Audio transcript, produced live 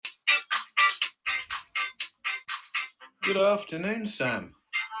Good afternoon, Sam.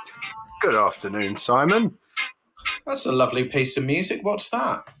 Good afternoon, Simon. That's a lovely piece of music. What's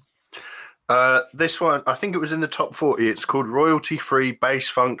that? This one, I think it was in the top 40. It's called Royalty Free Bass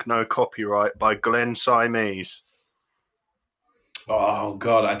Funk No Copyright by Glenn Siamese. Oh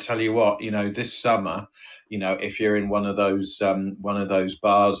God, I tell you what, this summer, if you're in one of those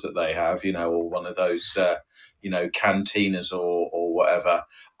bars that they have, or one of those cantinas or whatever,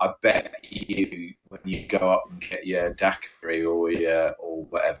 I bet you when you go up and get your daiquiri or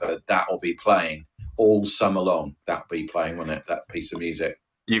whatever, that'll be playing all summer long. That'll be playing, won't it? That piece of music.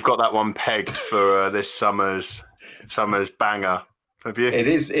 You've got that one pegged for this summer's banger, have you? It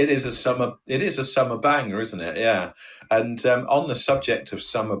is a summer banger, isn't it? Yeah. And on the subject of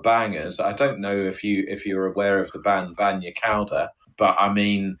summer bangers, I don't know if you're aware of the band Banya Cowder, but I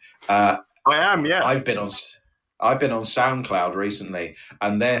mean, I am. Yeah. I've been on SoundCloud recently,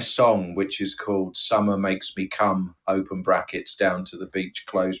 and their song, which is called "Summer Makes Me Come" (open brackets down to the beach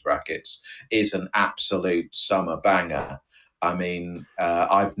close brackets), is an absolute summer banger. I mean,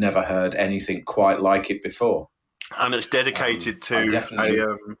 I've never heard anything quite like it before. And it's dedicated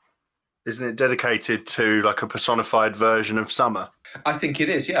isn't it dedicated to like a personified version of summer? I think it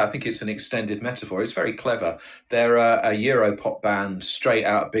is. Yeah, I think it's an extended metaphor. It's very clever. They're a Europop band straight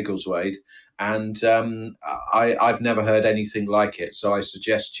out of Biggleswade, and I've never heard anything like it. So I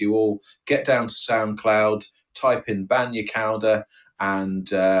suggest you all get down to SoundCloud, type in Banya Cowder,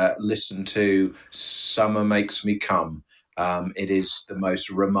 and listen to "Summer Makes Me Come." It is the most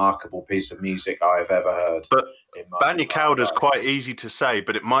remarkable piece of music I have ever heard. But Banya Cowder is quite easy to say,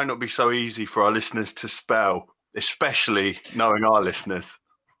 but it might not be so easy for our listeners to spell, especially knowing our listeners.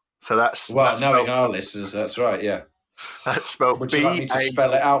 So knowing our listeners, that's right. Yeah, that's spelled. Would you like me to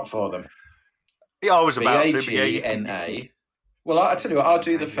spell it out for them? Yeah, I was about to. B-A-G-N-A. Well, I'll tell you what. I'll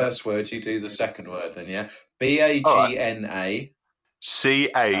do the first word. You do the second word, then. Yeah, B-A-G-N-A.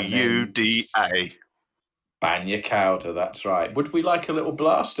 C-A-U-D-A. Banya Cowder, that's right. Would we like a little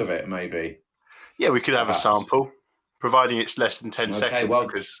blast of it, maybe? Yeah, we could have a sample, providing it's less than 10 seconds,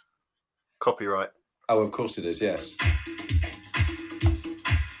 because copyright. Oh, of course it is, yes.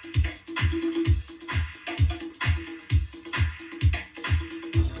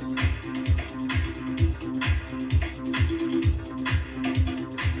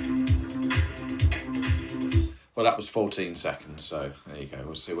 Well, that was 14 seconds, so there you go.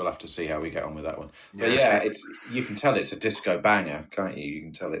 We'll have to see how we get on with that one. Yeah, but yeah, you can tell it's a disco banger, can't you? You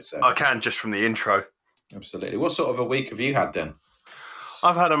can tell it's I can, just from the intro. Absolutely. What sort of a week have you had then?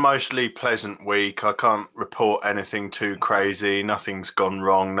 I've had a mostly pleasant week. I can't report anything too crazy. Nothing's gone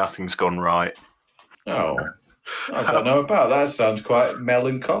wrong. Nothing's gone right. Oh, I don't know about that. Sounds quite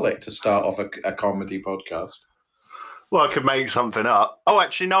melancholic to start off a comedy podcast. Well, I could make something up. Oh,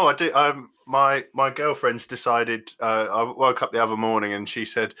 actually, no, I do. My girlfriend's decided. I woke up the other morning and she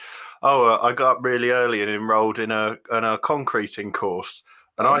said, "Oh, I got up really early and enrolled in a concreting course."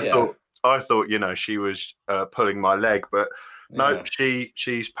 And I thought, she was pulling my leg, but no,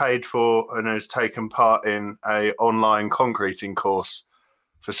 she's paid for and has taken part in a online concreting course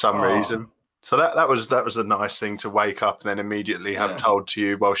for some reason. So that was a nice thing to wake up and then immediately have told to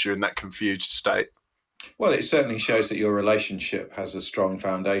you whilst you're in that confused state. Well, it certainly shows that your relationship has a strong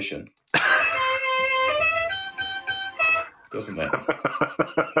foundation. Doesn't it?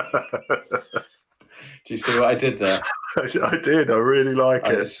 Do you see what I did there? I did. I really like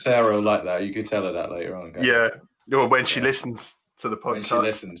it. Sarah will like that. You could tell her that later on. Yeah. Well, when she listens to the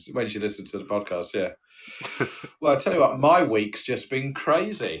podcast. When she listens to the podcast, yeah. Well, I tell you what, my week's just been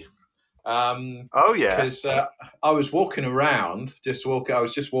crazy. Oh yeah. Because I was walking around. I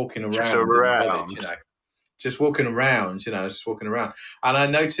was just walking around. The village, just walking around, and I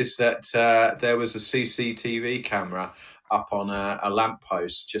noticed that there was a CCTV camera up on a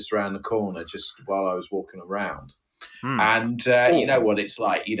lamppost just around the corner, just while I was walking around. And you know what it's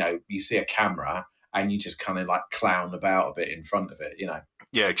like, you see a camera and you just kind of like clown about a bit in front of it,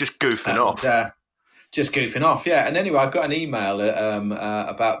 Yeah, just goofing off. Just goofing off, yeah. And anyway, I got an email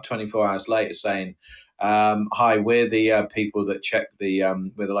about 24 hours later saying, "Hi, we're the people that check we're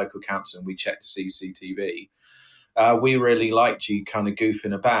the local council and we check the CCTV. We really liked you kind of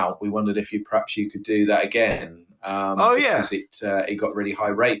goofing about. We wondered if perhaps you could do that again." Because it got really high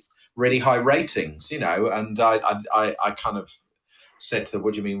ratings, And I kind of said to them,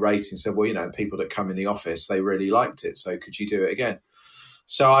 "What do you mean ratings?" Said, "Well, people that come in the office, they really liked it. So could you do it again?"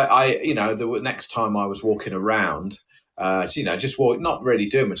 So I the next time I was walking around, not really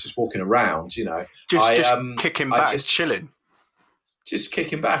doing much, just walking around, just kicking back, chilling. Just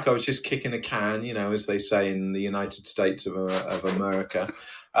kicking back. I was just kicking a can, as they say in the United States of America.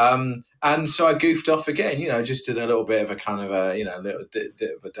 And so I goofed off again, just did a little bit of a kind of a little bit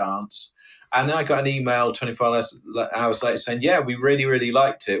of a dance. And then I got an email 24 hours later saying, yeah, we really, really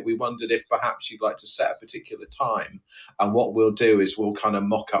liked it. We wondered if perhaps you'd like to set a particular time. And what we'll do is we'll kind of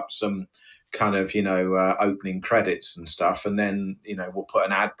mock up some kind of, opening credits and stuff. And then, we'll put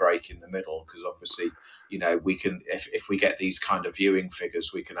an ad break in the middle because obviously, we can, if we get these kind of viewing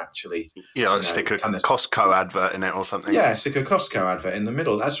figures, we can actually, stick a kind of Costco advert in it or something. Yeah, stick a Costco advert in the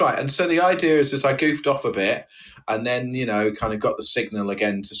middle. That's right. And so the idea is I goofed off a bit and then, kind of got the signal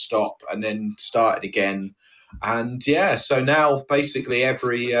again to stop and then started again. And yeah, so now basically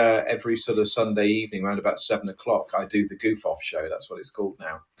every sort of Sunday evening around about 7 o'clock, I do the goof off show. That's what it's called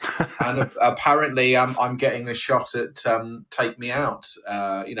now. And apparently I'm getting a shot at Take Me Out,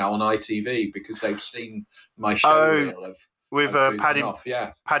 on ITV because they've seen my show reel of Paddy off.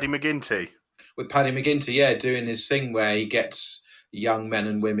 Yeah. Paddy McGinty. With Paddy McGinty, doing his thing where he gets young men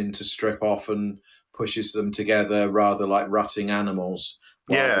and women to strip off and pushes them together rather like rutting animals.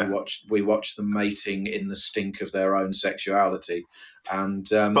 While we watch them mating in the stink of their own sexuality. And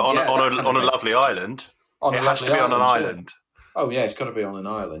but on a lovely island. It has to be on an island. Oh yeah, it's got to be on an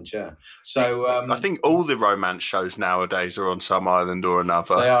island. Yeah. So I think all the romance shows nowadays are on some island or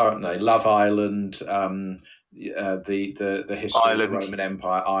another. They are, aren't they? Love Island. The history of the Roman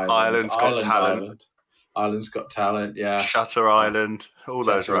Empire. Ireland's Got Talent. Ireland's Got Talent. Yeah. Shutter Island.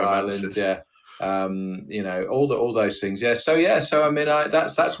 Those romances. Island, yeah. All those things. Yeah. So I mean,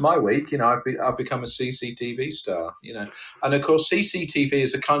 that's my week. I've become a CCTV star. And of course, CCTV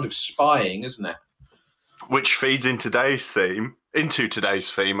is a kind of spying, isn't it? Which feeds into today's theme,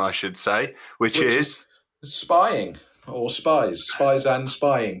 I should say, which is spying or spies and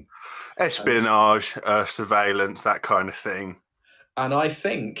spying. Espionage, surveillance, that kind of thing. And I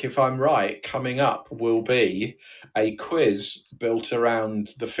think, if I'm right, coming up will be a quiz built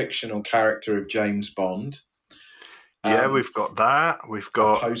around the fictional character of James Bond. Yeah, we've got that. We've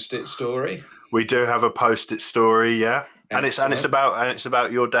got a post-it story. We do have a post-it story, yeah. Excellent. And it's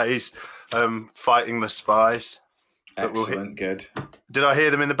about your days fighting the spies. Excellent, good. Did I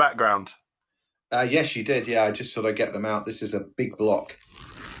hear them in the background? Yes, you did. Yeah, I just thought I'd get them out. This is a big block.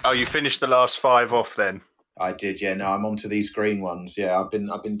 Oh, you finished the last 5 off then? I did, yeah. No, I'm onto these green ones. Yeah, I've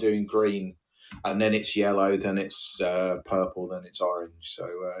been doing green, and then it's yellow, then it's purple, then it's orange. So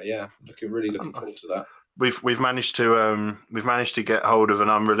really looking forward to that. We've managed to get hold of an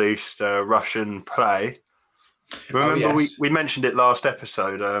unreleased Russian play. Remember, we mentioned it last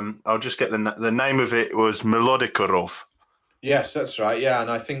episode. I'll just get the name of it was Melodikorov. Yes, that's right. Yeah,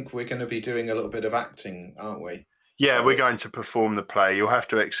 and I think we're going to be doing a little bit of acting, aren't we? Yeah, we're going to perform the play. You'll have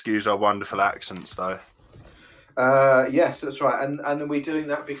to excuse our wonderful accents, though. Yes, that's right. And are we doing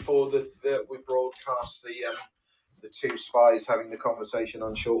that before we broadcast the two spies having the conversation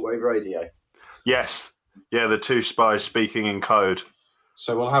on shortwave radio? Yes. Yeah, the two spies speaking in code.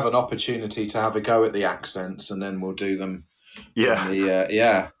 So we'll have an opportunity to have a go at the accents, and then we'll do them.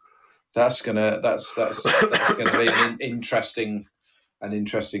 Yeah. That's gonna be an interesting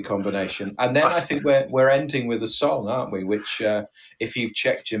combination. And then I think we're ending with a song, aren't we? Which, if you've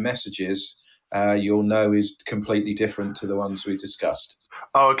checked your messages, you'll know is completely different to the ones we discussed.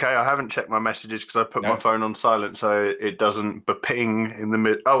 Oh, okay. I haven't checked my messages because I put my phone on silent so it doesn't ping in the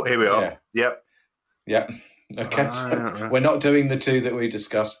mid. Oh, here we are. Yeah. Yep. Okay, so we're not doing the two that we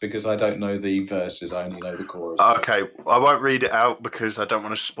discussed because I don't know the verses. I only know the chorus. Okay, I won't read it out because I don't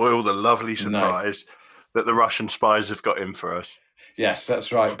want to spoil the lovely surprise that the Russian spies have got in for us. Yes,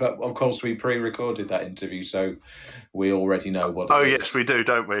 that's right. But of course, we pre-recorded that interview, so we already know what it is. Oh, yes, we do,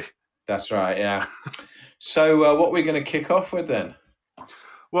 don't we? That's right, yeah. So what are we going to kick off with then?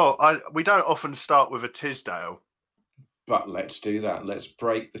 Well, we don't often start with a Tisdale. But let's do that. Let's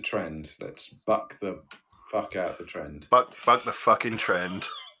break the trend. Let's buck the fuck out the trend. Buck the fucking trend.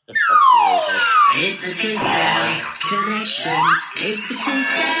 It's the Tisdale connection. It's the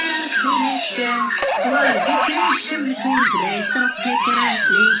Tisdale connection. What is the connection between today's topic and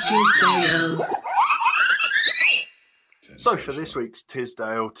Ashley Tisdale? So for this week's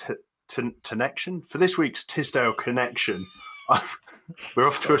Tisdale connection, we're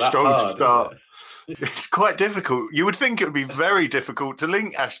off to a strong start. It's quite difficult. You would think it would be very difficult to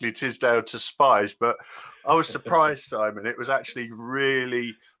link Ashley Tisdale to spies, but I was surprised, Simon. It was actually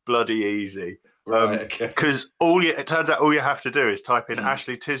really bloody easy. Right, okay. Because it turns out all you have to do is type in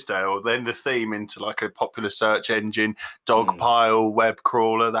Ashley Tisdale, then the theme into like a popular search engine, Dogpile, web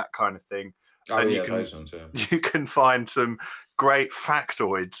crawler, that kind of thing. Oh, and yeah, those ones, yeah. You can find some great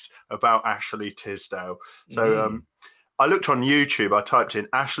factoids about Ashley Tisdale. So I looked on YouTube. I typed in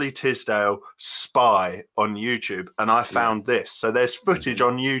Ashley Tisdale spy on YouTube, and I found this. So there's footage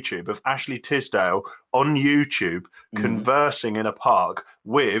on YouTube of Ashley Tisdale on YouTube conversing in a park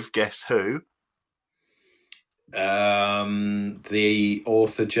with, guess who? The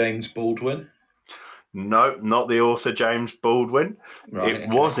author James Baldwin. No, not the author James Baldwin. Right, It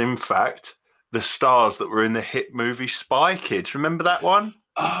was, in fact, the stars that were in the hit movie Spy Kids. Remember that one?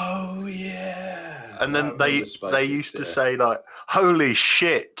 Oh yeah. And then they used to say like, "Holy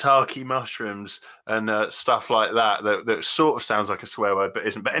shit, Taki mushrooms," and stuff like that, that sort of sounds like a swear word but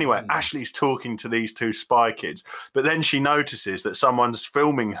isn't. But anyway, Ashley's talking to these two spy kids, but then she notices that someone's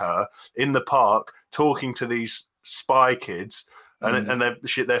filming her in the park talking to these spy kids, and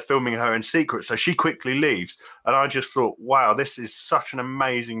they're filming her in secret. So she quickly leaves, and I just thought, wow, this is such an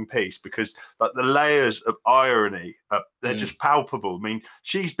amazing piece, because like the layers of irony, they're just palpable. I mean,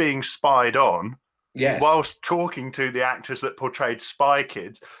 she's being spied on. Yes. Whilst talking to the actors that portrayed spy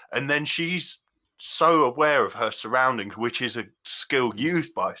kids, and then she's so aware of her surroundings, which is a skill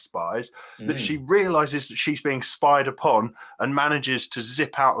used by spies, that she realizes that she's being spied upon and manages to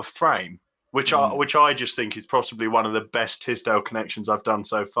zip out of frame, which I just think is possibly one of the best Tisdale connections I've done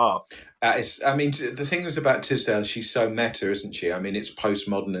so far. I mean, the thing is about Tisdale, she's so meta, isn't she? I mean, it's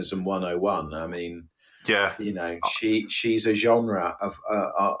postmodernism 101. I mean, yeah, you know, she's a genre of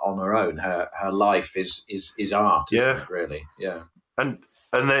on her own. Her life is art, isn't it? Really, yeah. And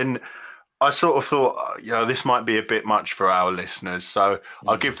then I sort of thought, you know, this might be a bit much for our listeners, so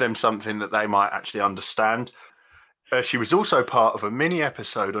I'll give them something that they might actually understand. She was also part of a mini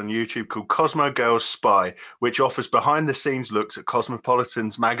episode on YouTube called Cosmo Girls Spy, which offers behind-the-scenes looks at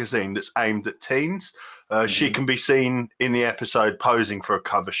Cosmopolitan's magazine that's aimed at teens. She can be seen in the episode posing for a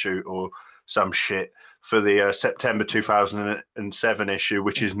cover shoot or some shit for the September 2007 issue,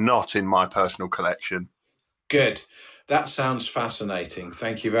 which is not in my personal collection. Good. That sounds fascinating.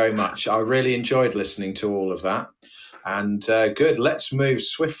 Thank you very much. I really enjoyed listening to all of that. And good. Let's move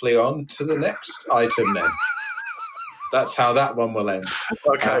swiftly on to the next item then. That's how that one will end.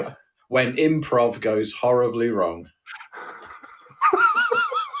 Okay. When improv goes horribly wrong.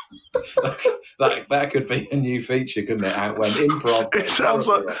 that could be a new feature, couldn't it? When improv. It sounds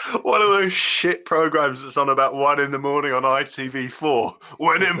like one of those shit programs that's on about 1 a.m. on ITV4.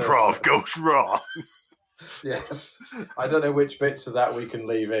 When improv goes wrong. Yes. I don't know which bits of that we can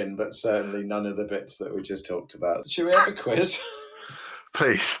leave in, but certainly none of the bits that we just talked about. Should we have a quiz?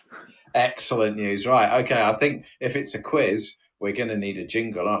 Please. Excellent news. Right. Okay. I think if it's a quiz, we're going to need a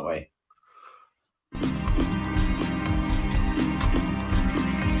jingle, aren't we?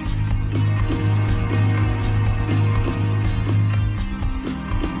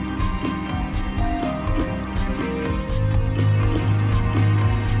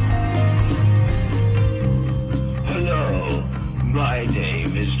 Hello, my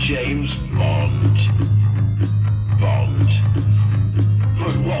name is James Bond.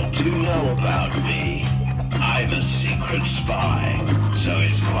 But what do you know about me? I'm a secret spy, so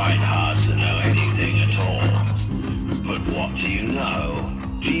it's quite hard to know anything at all. But what do you know?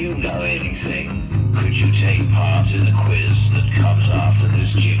 Do you know anything? Could you take part in the quiz that comes after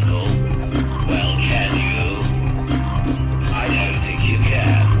this jingle? Well, can you? I don't think you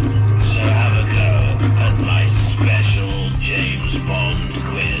can. So have a go at my special James Bond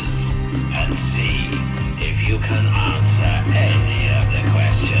quiz and see if you can answer any of the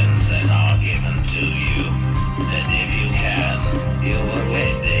questions that are given to you. And if you can, you will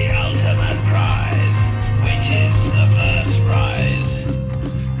win the ultimate prize, which is the first prize.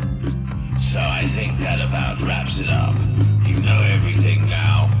 So I think that about wraps it up. You know everything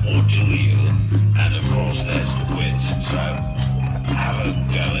now, or do you? And of course there's the quiz. So have a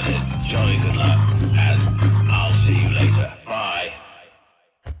go at it. Jolly good luck. And I'll see you later. Bye.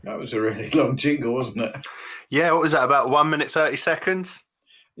 That was a really long jingle, wasn't it? Yeah, what was that, about 1 minute 30 seconds?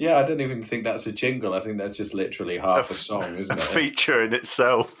 Yeah, I don't even think that's a jingle. I think that's just literally half a song, isn't it? A feature in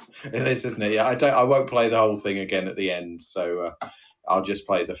itself. It is, isn't it? Yeah, I won't play the whole thing again at the end, so I'll just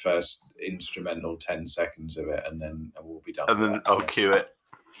play the first instrumental 10 seconds of it, and then we'll be done. And then I'll cue it.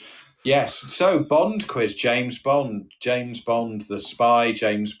 Yes. So Bond quiz, James Bond the spy,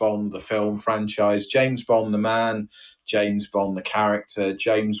 James Bond the film franchise, James Bond the man, James Bond the character,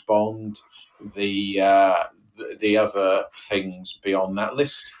 James Bond the other things beyond that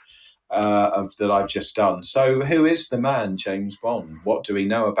list of that I've just done. So who is the man, James Bond? What do we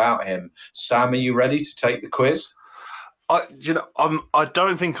know about him? Sam, are you ready to take the quiz? I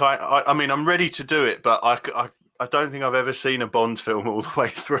don't think I mean, I'm ready to do it, but I don't think I've ever seen a Bond film all the way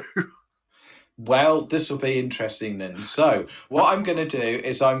through. Well, this will be interesting then. So, what I'm going to do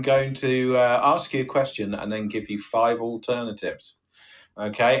is I'm going to ask you a question and then give you 5 alternatives.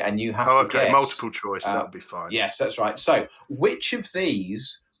 Okay, and you have to guess. Multiple choice, that'll be fine. Yes, that's right. So, which of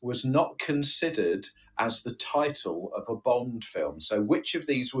these was not considered as the title of a Bond film? So, which of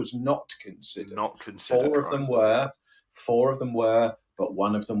these was not considered? Not considered. Four of them were, but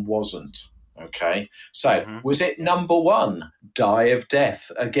one of them wasn't. Okay, so was it number 1, Die of Death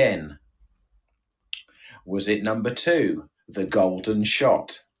Again? Was it number 2, The Golden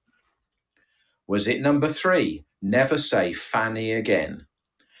Shot? Was it number 3, Never Say Fanny Again?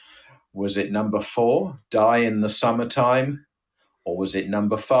 Was it number 4, Die in the Summertime? Or was it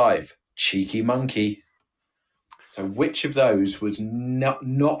number 5, Cheeky Monkey? So which of those was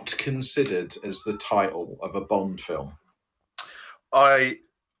not considered as the title of a Bond film?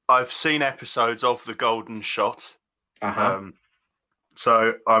 I've seen episodes of The Golden Shot.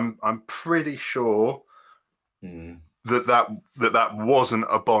 So I'm pretty sure that wasn't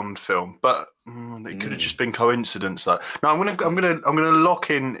a Bond film, but it could have just been coincidence. Though. No, I'm gonna lock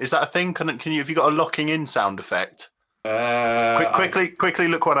in. Is that a thing? Can you? Have you got a locking in sound effect? Quickly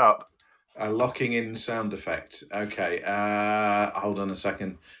look one up. A locking in sound effect. Okay. Hold on a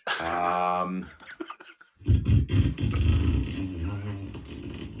second.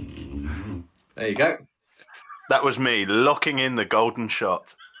 There you go. That was me locking in The Golden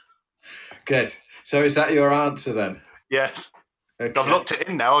Shot. Good. So is that your answer then? Yes. Okay. I've locked it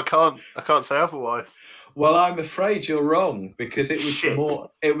in now. I can't say otherwise. Well, I'm afraid you're wrong because it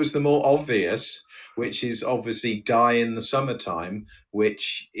was the more obvious, which is obviously Die in the Summertime,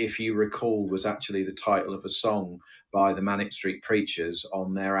 which, if you recall, was actually the title of a song by the Manic Street Preachers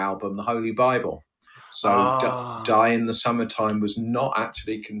on their album The Holy Bible. So Die in the Summertime was not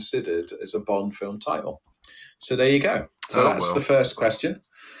actually considered as a Bond film title. So there you go. So that's the first question.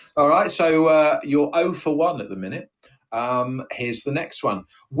 All right, so you're 0 for 1 at the minute. Here's the next one.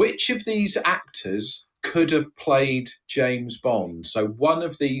 Which of these actors could have played James Bond? So one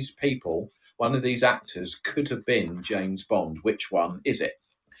of these actors could have been James Bond. Which one is it?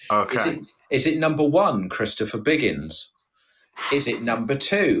 Okay. Is it number 1, Christopher Biggins? Is it number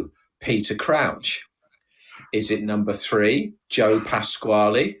 2, Peter Crouch? Is it number 3, Joe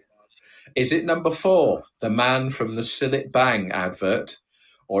Pasquale? Is it number 4, the man from the Sillet Bang advert?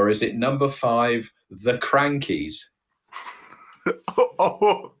 Or is it number 5, the Crankies?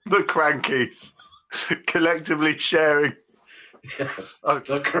 Oh, the Crankies. Collectively sharing. Yes,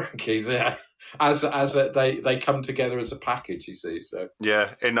 the Crankies, yeah. As they come together as a package, you see. So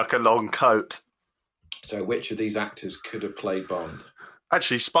yeah, in like a long coat. So which of these actors could have played Bond?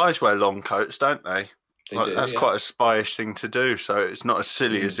 Actually, spies wear long coats, don't they? They do, that's quite a spyish thing to do, so it's not as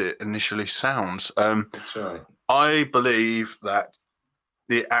silly as it initially sounds. That's right. I believe that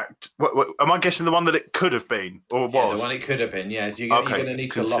the act. Am I guessing the one that it could have been, or was? The one it could have been. Yeah, you're going to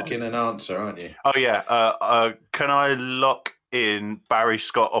need to lock in an answer, aren't you? Oh yeah. Can I lock in Barry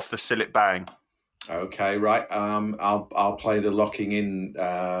Scott off the Sillet Bang? Okay, right. I'll play the locking in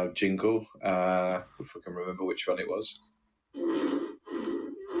jingle if I can remember which one it was.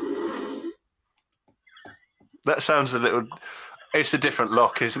 That sounds a little. It's a different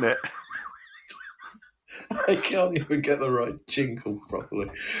lock, isn't it? I can't even get the right jingle properly.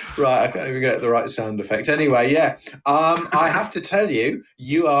 Right, I can't even get the right sound effect. Anyway, yeah. I have to tell you,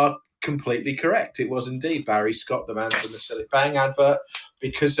 you are completely correct. It was indeed Barry Scott, the man from the Sillet Bang advert,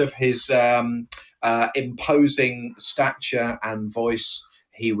 because of his imposing stature and voice.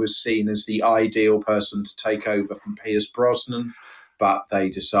 He was seen as the ideal person to take over from Pierce Brosnan, but they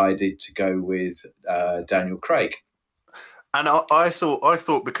decided to go with Daniel Craig. And I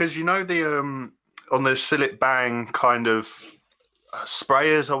thought because you know the on the Sillet Bang kind of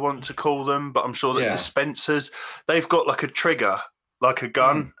sprayers, I want to call them, but I'm sure that dispensers, they've got like a trigger, like a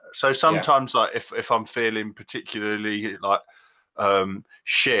gun. So sometimes, like if I'm feeling particularly like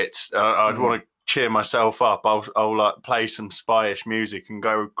shit, I'd want to cheer myself up. I'll like play some spyish music and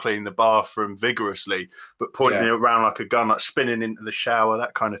go clean the bathroom vigorously, but pointing it around like a gun, like spinning into the shower,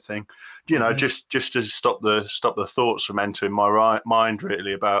 that kind of thing. You know, just to stop the thoughts from entering my mind,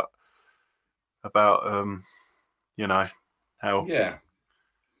 really, about you know how. Yeah.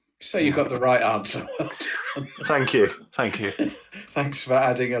 So you got the right answer. Thank you. Thanks for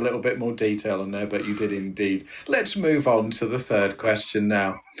adding a little bit more detail on there, but you did indeed. Let's move on to the third question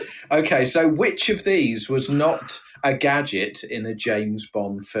now. Okay, so which of these was not a gadget in a James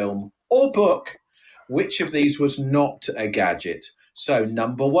Bond film or book? Which of these was not a gadget? So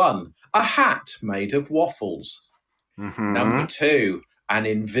number 1, a hat made of waffles. Number 2, an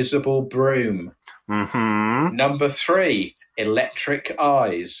invisible broom. Number 3, electric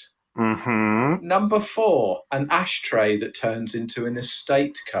eyes. Mm-hmm. Number 4, an ashtray that turns into an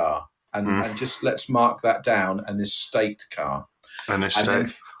estate car. And just let's mark that down, an estate car. An estate. And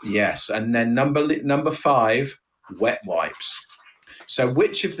then, yes, and then number 5, wet wipes. So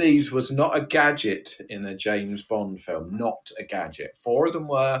which of these was not a gadget in a James Bond film? Not a gadget. 4 of them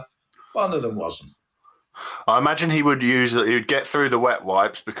were, 1 of them wasn't. I imagine he would get through the wet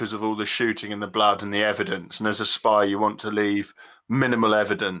wipes because of all the shooting and the blood and the evidence. And as a spy, you want to leave minimal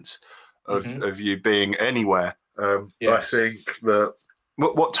evidence of you being anywhere. Yes. I think that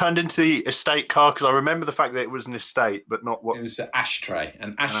what turned into the estate car, because I remember the fact that it was an estate, but not what. It was an ashtray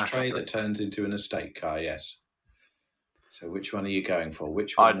that turns into an estate car. Yes. So which one are you going for?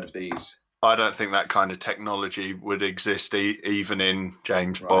 Which one of these? I don't think that kind of technology would exist even in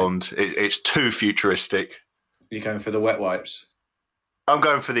James Bond. It's too futuristic. You're going for the wet wipes? I'm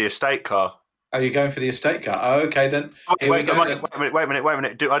going for the estate car. Oh, you're going for the estate car? Oh, okay then. Wait a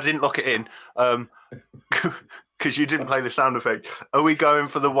minute. I didn't lock it in because you didn't play the sound effect. Are we going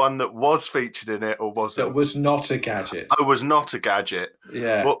for the one that was featured in it or wasn't? That was not a gadget. Oh, was not a gadget.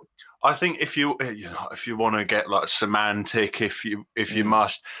 Yeah. Well, I think if you want to get like semantic, if you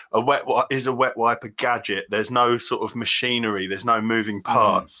must, a wet wipe a gadget? There's no sort of machinery. There's no moving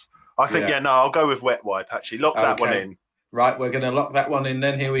parts. I think I'll go with wet wipe. Actually, lock that one in. Right, we're going to lock that one in.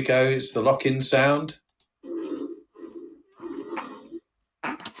 Then here we go. It's the lock-in sound.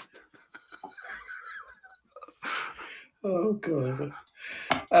 Oh god.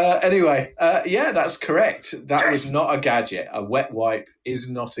 Anyway, that's correct. That was not a gadget. A wet wipe is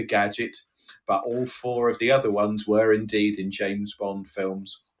not a gadget, but all 4 of the other ones were indeed in James Bond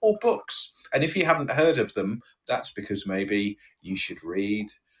films or books. And if you haven't heard of them, that's because maybe you should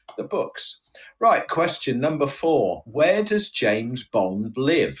read the books. Right, question number 4. Where does James Bond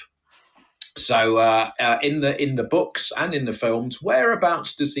live? So in the books and in the films,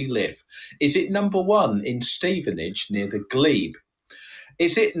 whereabouts does he live? Is it number 1 in Stevenage near the Glebe?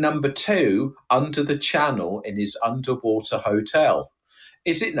 Is it number 2 under the Channel in his underwater hotel?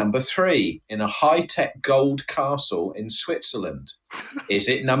 Is it number 3 in a high-tech gold castle in Switzerland? Is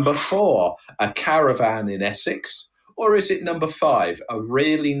it number 4 a caravan in Essex? Or is it number 5 a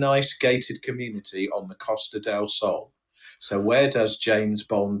really nice gated community on the Costa del Sol? So where does James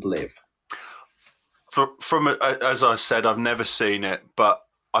Bond live? As I said, I've never seen it, but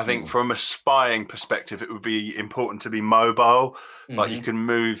I think from a spying perspective, it would be important to be mobile. Like you can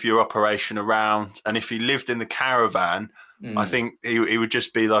move your operation around. And if he lived in the caravan, I think he would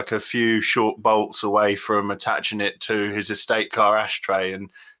just be like a few short bolts away from attaching it to his estate car ashtray and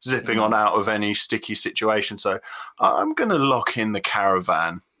zipping on out of any sticky situation. So I'm going to lock in the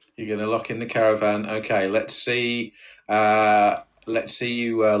caravan. You're going to lock in the caravan. Okay, let's see. Let's see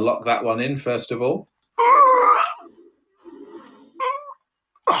you lock that one in first of all.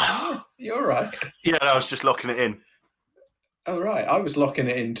 You're all right. Yeah, I was just locking it in. Oh, right. I was locking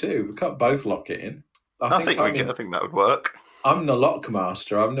it in too. We can't both lock it in. I think that would work. I'm the lock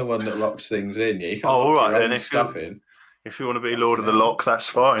master. I'm the one that locks things in. You can't all right. Then if you want to be Lord of the Lock, that's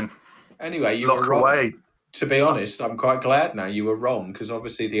fine. Anyway, you lock were wrong. Away. To be honest, I'm quite glad now you were wrong because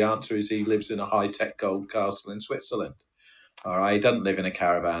obviously the answer is he lives in a high-tech gold castle in Switzerland. All right, he doesn't live in a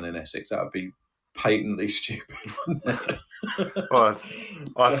caravan in Essex. That would be patently stupid, wouldn't it? Well,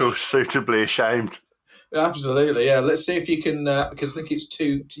 I feel suitably ashamed. Absolutely, yeah. Let's see if you can, because I think it's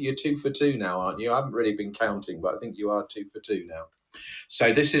 2. You're 2 for 2 now, aren't you? I haven't really been counting, but I think you are 2 for 2 now.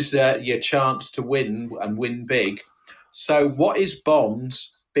 So this is your chance to win and win big. So what is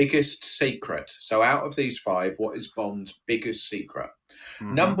Bond's biggest secret? So out of these 5, what is Bond's biggest secret?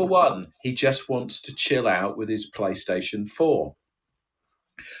 Number 1, he just wants to chill out with his PlayStation 4.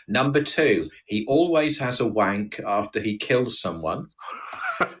 Number 2, he always has a wank after he kills someone.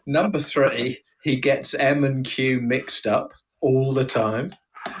 Number 3, he gets M and Q mixed up all the time.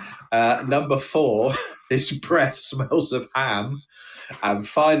 Number 4, his breath smells of ham. And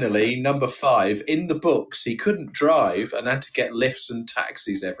finally, number 5, in the books, he couldn't drive and had to get lifts and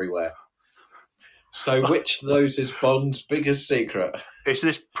taxis everywhere. So which of those is Bond's biggest secret? Is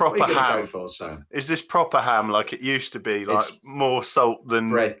this proper ham? Go for, Sam? Is this proper ham like it used to be, like more salt than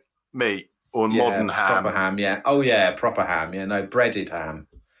meat, or modern ham? Proper ham, yeah. Oh, yeah, proper ham, yeah. No, breaded ham.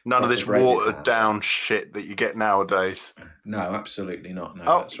 None of this watered down shit that you get nowadays. No, absolutely not.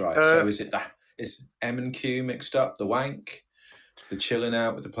 No, that's right. So is M and Q mixed up? The wank, the chilling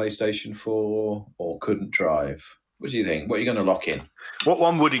out with the PlayStation 4, or couldn't drive? What do you think? What are you going to lock in? What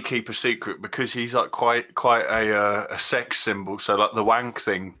one would he keep a secret? Because he's like quite a sex symbol. So like the wank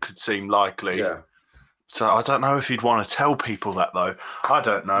thing could seem likely. Yeah. So I don't know if he'd want to tell people that though. I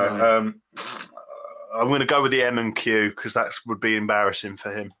don't know. No. I'm going to go with the M and Q because that would be embarrassing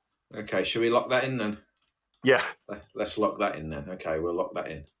for him. Okay, should we lock that in then? Yeah. Let's lock that in then. Okay, we'll lock that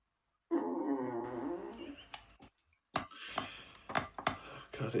in.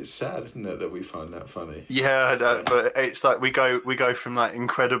 God, it's sad, isn't it, that we find that funny? Yeah, but it's like we go from like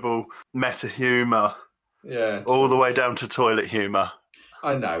incredible meta humor, all the way down to toilet humor.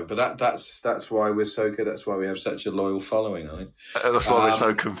 I know, but that's why we're so good. That's why we have such a loyal following. I think That's why we're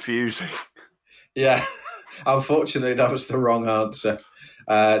so confusing. Yeah, unfortunately, that was the wrong answer.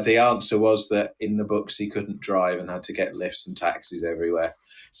 The answer was that in the books he couldn't drive and had to get lifts and taxis everywhere.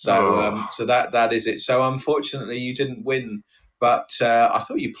 So, so that is it. So, unfortunately, you didn't win. But I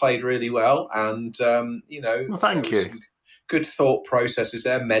thought you played really well, and Well, thank you. Some good thought processes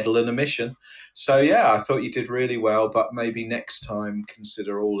there, medal and a mission. So yeah, I thought you did really well. But maybe next time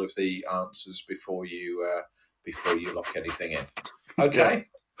consider all of the answers before you lock anything in. Okay.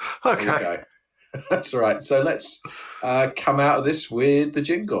 Yeah. Okay. That's right. So let's come out of this with the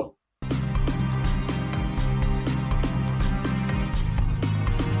jingle.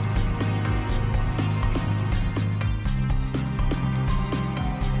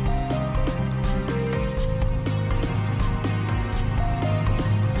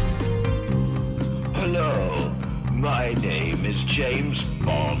 Hello, my name is James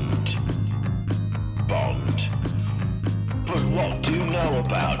Bond. But what do you know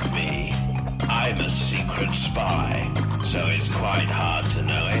about me? I'm a secret spy, so it's quite hard to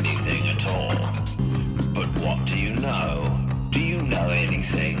know anything at all. But what do you know? Do you know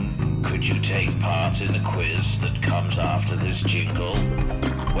anything? Could you take part in the quiz that comes after this jingle?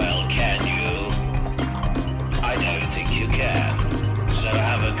 Well, can you? I don't think you can. So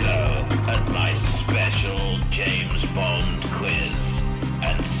have a go at my special James Bond quiz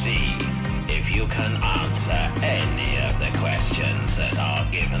and see if you can answer any of the questions that are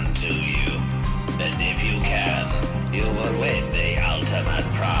given to you. And if you can, you will win the ultimate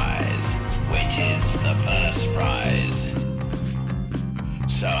prize, which is the first prize.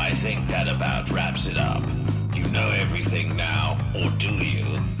 So I think that about wraps it up. You know everything now, or do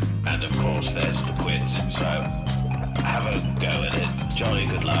you? And of course there's the quiz, so have a go at it. Jolly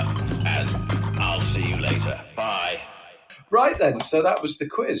good luck, and I'll see you later. Bye. Right then, so that was the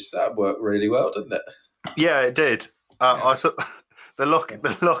quiz. That worked really well, didn't it? Yeah, it did. I thought the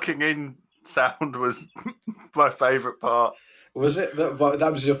locking in sound was my favourite part. Was it? That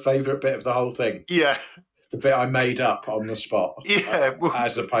was your favourite bit of the whole thing? Yeah. The bit I made up on the spot? Yeah.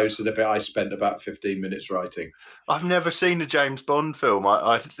 As opposed to the bit I spent about 15 minutes writing. I've never seen a James Bond film.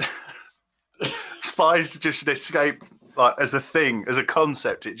 Spies just escape, like, as a thing, as a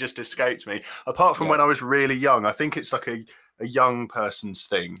concept, it just escapes me. Apart from when I was really young. I think it's like a young person's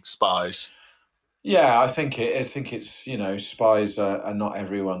thing, spies. Yeah, I think it's spies are not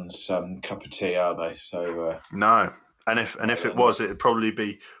everyone's cup of tea, are they? So no, and if it was, it'd probably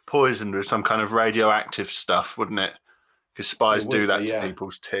be poisoned with some kind of radioactive stuff, wouldn't it? Because spies do that to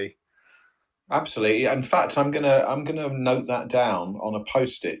people's tea. Absolutely. In fact, I'm gonna note that down on a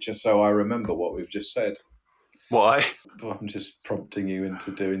post-it just so I remember what we've just said. Why? Well, I'm just prompting you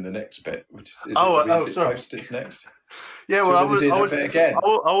into doing the next bit, which is post-its next. Yeah, well, I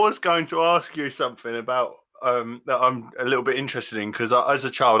was going to ask you something about that I'm a little bit interested in, because as a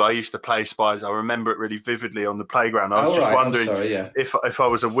child I used to play spies. I remember it really vividly on the playground. I was wondering if I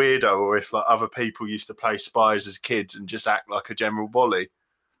was a weirdo or if like other people used to play spies as kids and just act like a general bolly.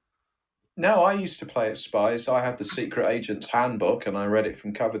 No, I used to play at spies. I had the Secret Agent's Handbook and I read it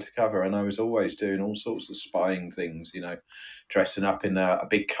from cover to cover, and I was always doing all sorts of spying things, dressing up in a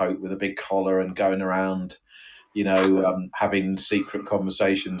big coat with a big collar and going around, having secret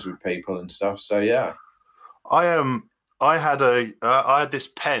conversations with people and stuff. So yeah. I had this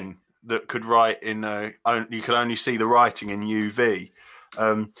pen that could write in you could only see the writing in UV.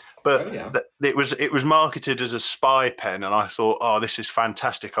 It was marketed as a spy pen, and I thought, oh, this is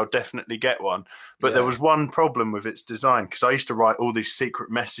fantastic, I'll definitely get one. But there was one problem with its design, because I used to write all these secret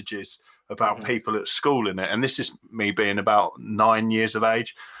messages about people at school in it, and this is me being about 9 years of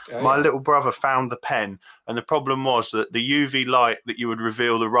age. My little brother found the pen, and the problem was that the UV light that you would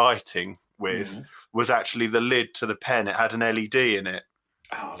reveal the writing with was actually the lid to the pen. It had an LED in it.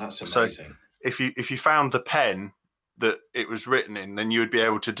 Oh, that's amazing. So if you found the pen that it was written in, then you would be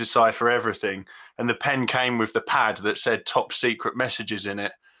able to decipher everything. And the pen came with the pad that said top secret messages in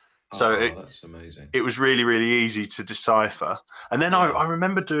it. So that's amazing. It was really, really easy to decipher. And then I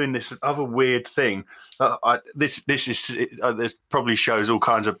remember doing this other weird thing. This probably shows all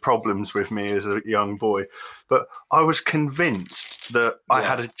kinds of problems with me as a young boy. But I was convinced that I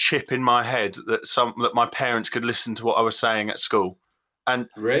had a chip in my head that my parents could listen to what I was saying at school. And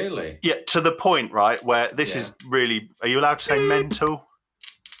really? Yeah, to the point, right, where this is really... Are you allowed to say mental?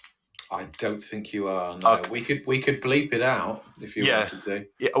 I don't think you are. No, Okay. we could bleep it out if you Yeah. wanted to.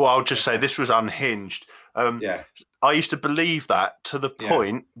 Yeah, well, I'll just say this was unhinged. Yeah, I used to believe that to the Yeah.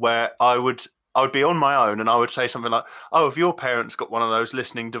 point where I would be on my own and I would say something like, "Oh, have your parents got one of those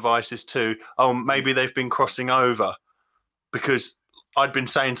listening devices too? Oh, maybe they've been crossing over," because I'd been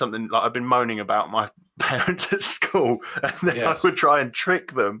saying something like I'd been moaning about my parents at school, and then Yes. I would try and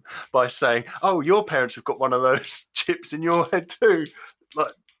trick them by saying, "Oh, your parents have got one of those chips in your head too,"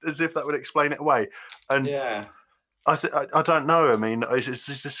 like as if that would explain it away. And Yeah. I don't know. I mean, is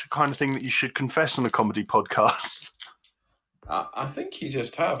this the kind of thing that you should confess on a comedy podcast? I think you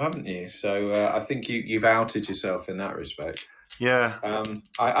just have, haven't you? So I think you've outed yourself in that respect. Yeah.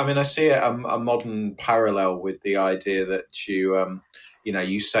 I mean, I see a modern parallel with the idea that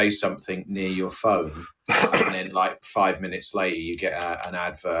you say something near your phone, and then like 5 minutes later you get an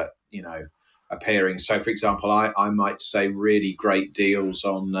advert, appearing. So, for example, I might say really great deals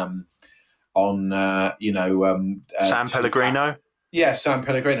on San Pellegrino. Yeah, San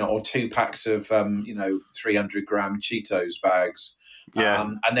Pellegrino, or 2 packs of 300-gram Cheetos bags. Yeah.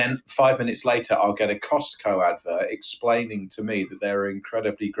 And then 5 minutes later, I'll get a Costco advert explaining to me that there are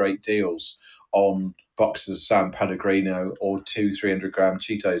incredibly great deals on boxes of San Pellegrino or 300-gram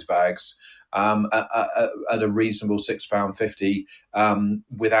Cheetos bags at a reasonable £6.50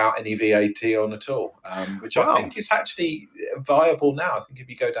 without any VAT on at all, which Wow. I think is actually viable now. I think if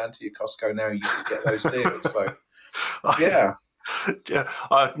you go down to your Costco now, you can get those deals. So, yeah. Yeah,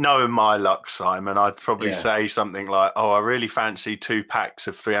 knowing my luck, Simon, I'd probably say something like, "Oh, I really fancy 2 packs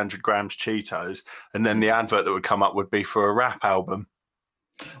of 300 grams Cheetos," and then the advert that would come up would be for a rap album.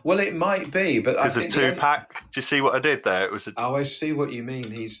 Well, it might be, but I Because think a 2-pack. Do you see what I did there? It was a. Oh, I see what you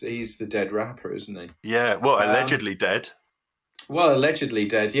mean. He's the dead rapper, isn't he? Yeah, well, allegedly dead. Well, allegedly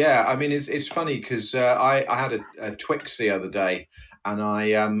dead. Yeah, I mean it's funny because I had a Twix the other day, and I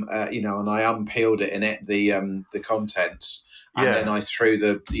and I unpeeled it and ate the contents, and then I threw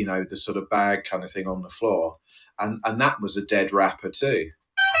the sort of bag kind of thing on the floor, and that was a dead wrapper too.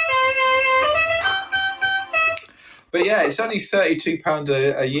 But yeah, it's only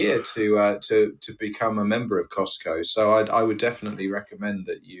 £32 a year to become a member of Costco. So I would definitely recommend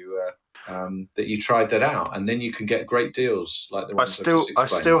that you tried that out, and then you can get great deals like the ones I just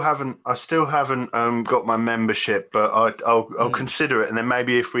explained. I still haven't got my membership, but I'll consider it, and then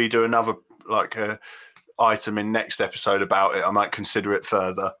maybe if we do another item in next episode about it, I might consider it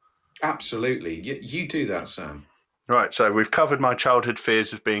further. Absolutely, you do that, Sam. Right, so we've covered my childhood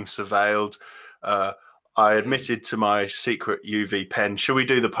fears of being surveilled. I admitted to my secret UV pen. Shall we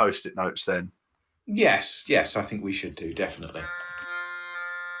do the post-it notes then? Yes, I think we should do, definitely.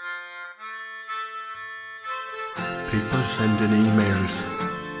 People send in emails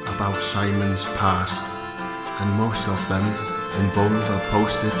about Simon's past, and most of them involve a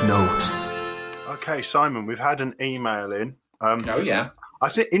post-it note. Okay, Simon, we've had an email in. Oh, yeah. I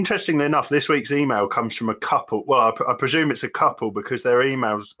think, interestingly enough, this week's email comes from a couple. Well, I presume it's a couple because their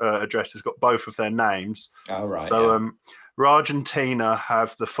email address has got both of their names. Oh, right. So Raj and Tina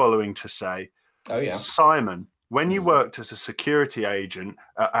have the following to say. Oh, yeah. Simon, when you worked as a security agent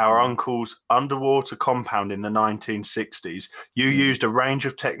at our uncle's underwater compound in the 1960s, you used a range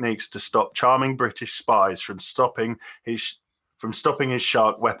of techniques to stop charming British spies from stopping his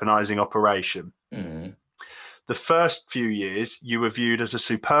shark weaponizing operation. Mm. The first few years, you were viewed as a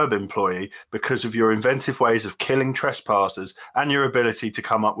superb employee because of your inventive ways of killing trespassers and your ability to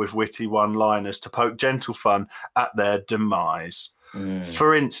come up with witty one-liners to poke gentle fun at their demise.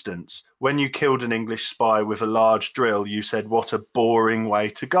 For instance, when you killed an English spy with a large drill, you said, "What a boring way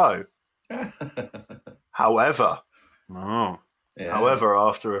to go." However,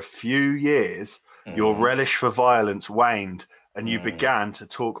 after a few years, your relish for violence waned, and you began to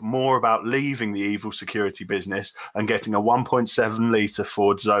talk more about leaving the evil security business and getting a 1.7-litre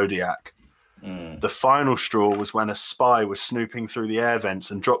Ford Zodiac. The final straw was when a spy was snooping through the air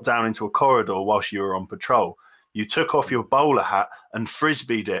vents and dropped down into a corridor whilst you were on patrol. You took off your bowler hat and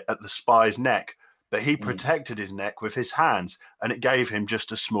frisbeed it at the spy's neck, but he protected his neck with his hands, and it gave him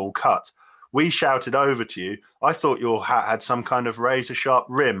just a small cut. We shouted over to you. I thought your hat had some kind of razor-sharp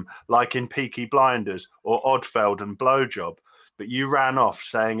rim, like in Peaky Blinders or Oddfeld and Blowjob. But you ran off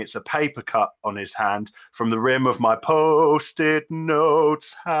saying it's a paper cut on his hand from the rim of my post-it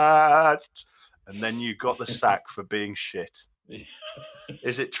notes hat. And then you got the sack for being shit.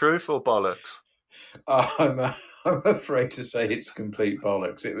 Is it truth or bollocks? I'm afraid to say it's complete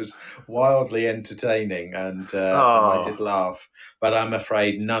bollocks. It was wildly entertaining, and I did laugh, but I'm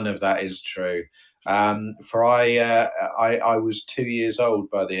afraid none of that is true. For I was 2 years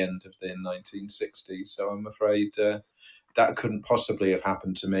old by the end of the 1960s, so I'm afraid that couldn't possibly have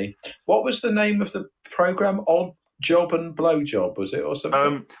happened to me. What was the name of the program? Odd Job and Blowjob, was it, or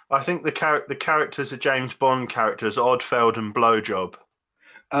something? I think the characters are James Bond characters, Oddfeld and Blowjob.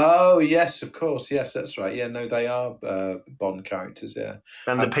 Oh yes, of course, yes, that's right. Yeah, no, they are Bond characters. Yeah,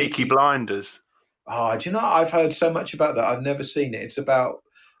 And the Peaky Blinders. Oh, do you know? I've heard so much about that. I've never seen it. It's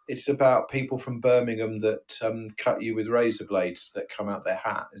about people from Birmingham that cut you with razor blades that come out their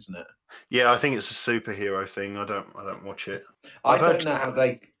hat, isn't it? Yeah, I think it's a superhero thing. I don't watch it. I don't know how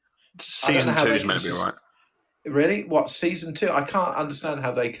they. Season 2 is maybe right. Really? What, season 2? I can't understand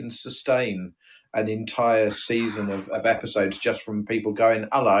how they can sustain an entire season of episodes just from people going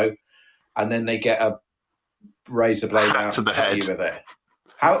hello, and then they get a razor blade out to the head with it.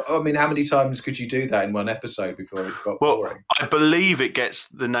 How many times could you do that in one episode before it got boring? I believe it gets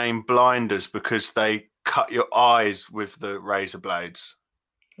the name blinders because they cut your eyes with the razor blades,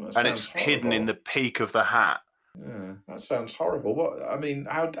 and it's hidden in the peak of the hat. Yeah, that sounds horrible.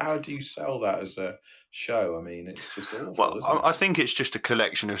 How do you sell that as a show? I mean, it's just awful, isn't it? I think it's just a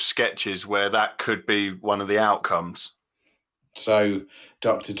collection of sketches where that could be one of the outcomes. So,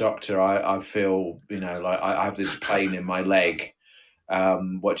 Doctor, I feel, like I have this pain in my leg.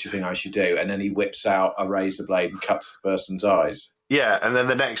 What do you think I should do? And then he whips out a razor blade and cuts the person's eyes. Yeah, and then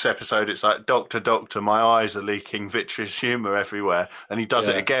the next episode, it's like, Doctor, my eyes are leaking vitreous humour everywhere. And he does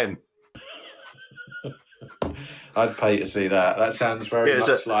it again. I'd pay to see that. That sounds very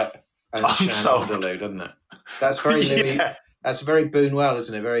much like Shan Underloo, doesn't it? That's very Louis. Yeah. That's very Boonwell,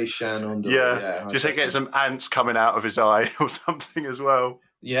 isn't it? Very Shan Underloo. Yeah. Just to get some ants coming out of his eye or something as well.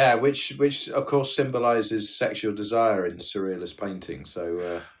 Yeah, which of course symbolises sexual desire in surrealist painting.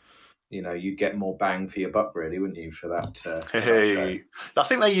 So you'd get more bang for your buck, really, wouldn't you, for that? Hey, I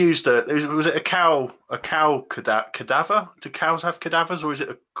think they used was it a cow cadaver? Do cows have cadavers, or is it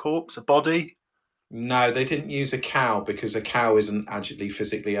a corpse, a body? No, they didn't use a cow because a cow isn't actually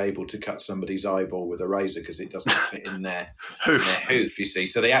physically able to cut somebody's eyeball with a razor because it doesn't fit in their hoof. You see,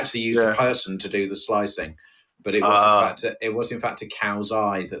 so they actually used a person to do the slicing, but it was in fact a cow's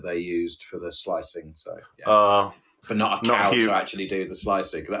eye that they used for the slicing. So but not a cow to actually do the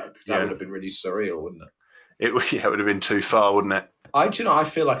slicing. That would have been really surreal, wouldn't it? It would have been too far, wouldn't it? I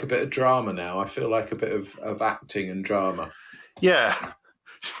feel like a bit of drama now. I feel like a bit of acting and drama. Yeah.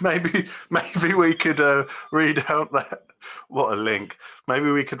 Maybe we could read out that. What a link! Maybe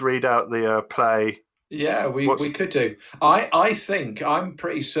we could read out the play. Yeah, we could do. I think I'm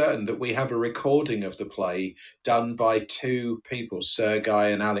pretty certain that we have a recording of the play done by two people,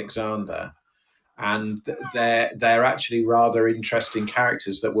 Sergei and Alexander, and they're actually rather interesting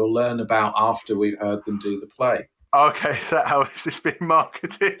characters that we'll learn about after we've heard them do the play. Okay, is that how this is being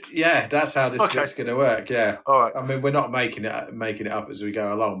marketed? Yeah, that's how this is going to work. Yeah. All right. I mean, we're not making it up as we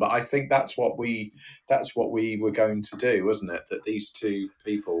go along, but I think that's what we were going to do, wasn't it? That these two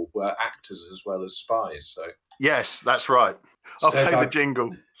people were actors as well as spies. So. Yes, that's right. I'll play the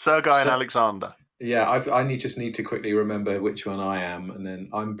jingle. Sergei and Alexander. Yeah, I just need to quickly remember which one I am, and then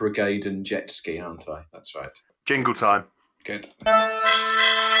I'm Brigade and Jet Ski, aren't I? That's right. Jingle time. Good.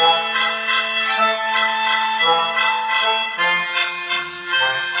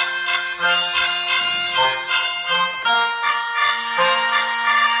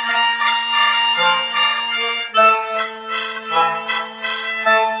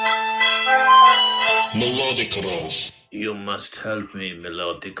 Melodikorov. You must help me,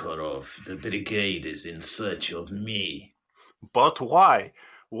 Melodikorov. The brigade is in search of me. But why?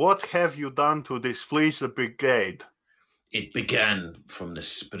 What have you done to displease the brigade? It began from the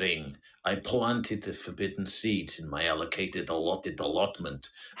spring. I planted the forbidden seeds in my allotted allotment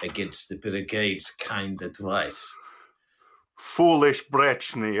against the brigade's kind advice. Foolish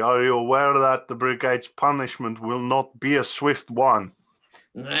Brechny, are you aware that the brigade's punishment will not be a swift one?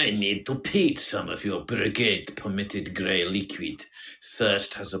 I need to peat some of your brigade-permitted grey liquid.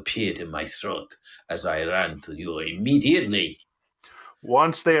 Thirst has appeared in my throat as I ran to you immediately.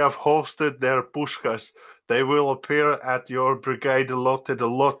 Once they have hosted their pushkas, they will appear at your brigade-allotted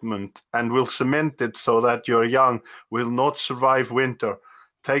allotment and will cement it so that your young will not survive winter.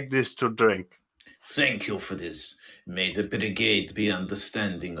 Take this to drink. Thank you for this. May the brigade be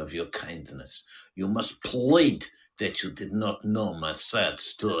understanding of your kindness. You must plead that you did not know my sad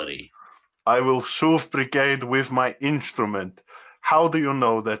story. I will soothe brigade with my instrument. How do you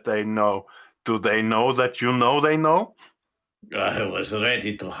know that they know? Do they know that you know they know? I was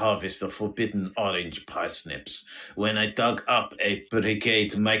ready to harvest the forbidden orange parsnips when I dug up a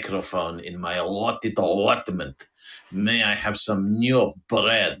brigade microphone in my allotted allotment. May I have some new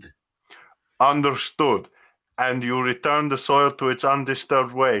bread? Understood. And you return the soil to its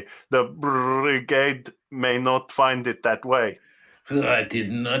undisturbed way. The brigade may not find it that way. I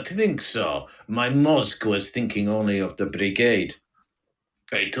did not think so. My mosque was thinking only of the brigade.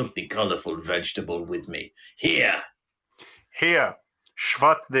 I took the colorful vegetable with me. Here. Here,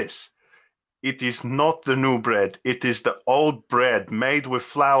 shvat this. It is not the new bread. It is the old bread made with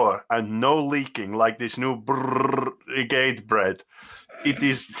flour and no leaking like this new brigade bread. It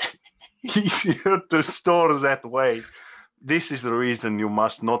is easier to store that way. This is the reason you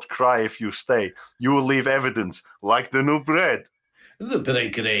must not cry if you stay. You will leave evidence, like the new bread. The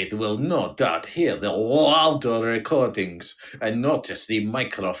brigade will no doubt hear the louder recordings and notice the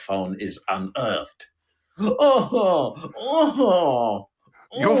microphone is unearthed. Oh.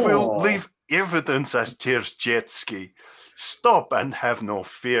 You will leave evidence as Jet Stop and have no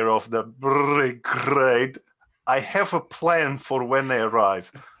fear of the brigade. I have a plan for when they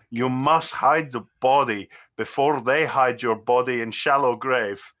arrive. You must hide the body before they hide your body in shallow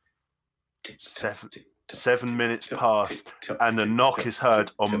grave. 7 minutes pass, and a knock is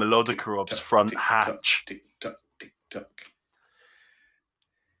heard on Melodicarov's front hatch.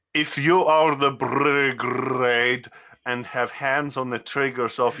 If you are the brigade and have hands on the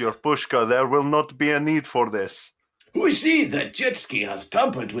triggers of your pushka, there will not be a need for this. We see that Jetski has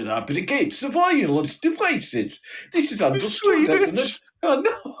tampered with our brigade surveillance devices. This is understood as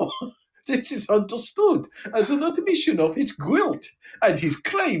This is understood as an admission of his guilt, and his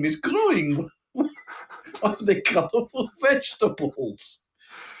claim is growing on the colorful vegetables.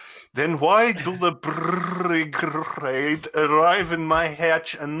 Then why do the brigade arrive in my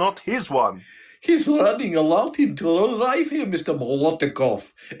hatch and not his one? His running allowed him to arrive here, Mr.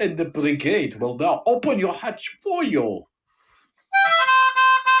 Molotov, and the brigade will now open your hatch for you.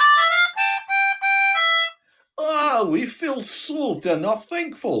 We feel salt and are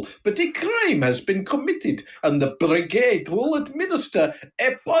thankful, but a crime has been committed, and the brigade will administer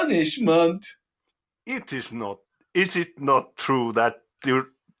a punishment. Is it not true that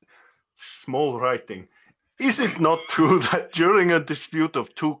small writing? Is it not true that during a dispute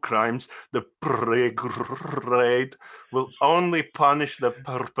of two crimes, the brigade will only punish the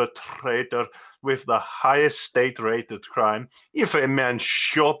perpetrator with the highest state-rated crime? If a man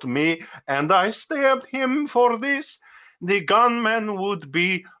shot me and I stabbed him for this, the gunman would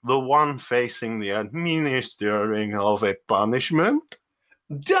be the one facing the administering of a punishment?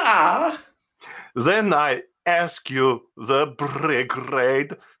 Da! Then I ask you, the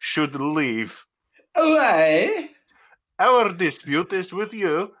brigade should leave. Why? Our dispute is with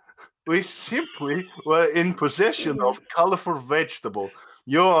you. We simply were in possession of colorful vegetable.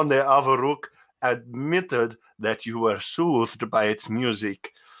 You, on the other admitted that you were soothed by its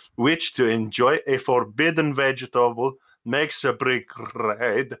music, which to enjoy a forbidden vegetable makes a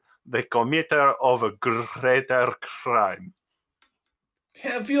brigade the committer of a greater crime.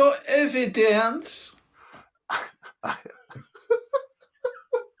 Have you evidence?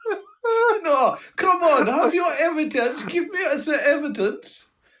 No, come on, have your evidence. Give me the evidence.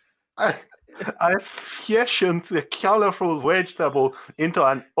 I fashioned the colorful vegetable into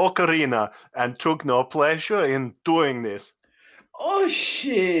an ocarina and took no pleasure in doing this. Oh,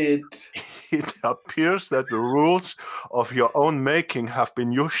 shit. It appears that the rules of your own making have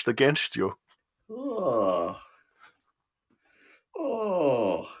been used against you.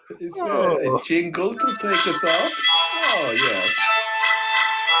 Is there a jingle to take us out? Oh, yes.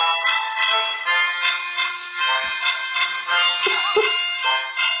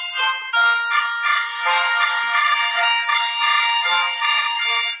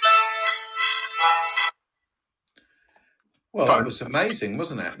 Well, that was amazing,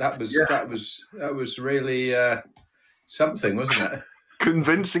 wasn't it? That was really something, wasn't it?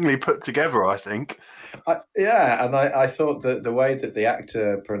 Convincingly put together, I think. And I thought that the way that the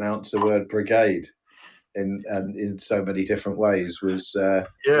actor pronounced the word brigade in so many different ways was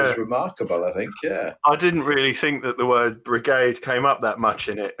remarkable, I think. Yeah. I didn't really think that the word brigade came up that much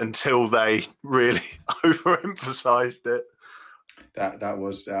in it until they really overemphasized it. That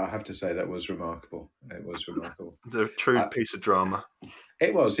was, I have to say, that was remarkable. It was remarkable. The true piece of drama.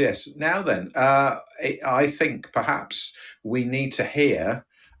 It was, yes. Now then, I think perhaps we need to hear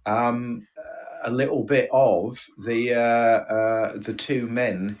a little bit of the two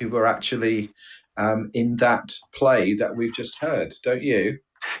men who were actually in that play that we've just heard, don't you?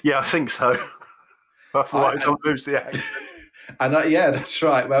 Yeah, I think so. Otherwise, I'll lose the accent. And that's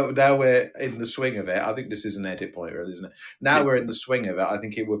right. Well, now we're in the swing of it. I think this is an edit point, really, isn't it? Now we're in the swing of it. I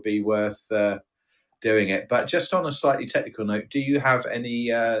think it would be worth doing it. But just on a slightly technical note, do you have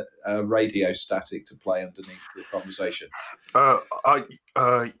any radio static to play underneath the conversation?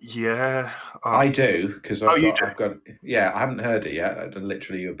 Yeah. I do, because I've got. Yeah, I haven't heard it yet. I'm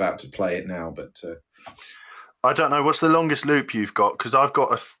literally about to play it now, but I don't know. What's the longest loop you've got? Because I've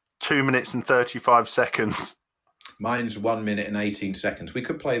got 2 minutes and 35 seconds. Mine's 1 minute and 18 seconds. We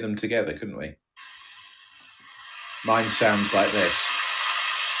could play them together, couldn't we? Mine sounds like this.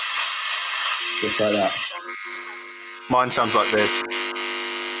 Just like that. Mine sounds like this.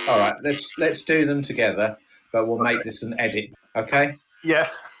 All right, let's do them together, but we'll make this an edit, okay? Yeah.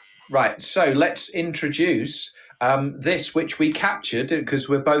 Right, so let's introduce this, which we captured, because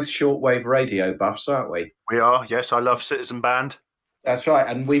we're both shortwave radio buffs, aren't we? We are. Yes, I love Citizen Band. That's right,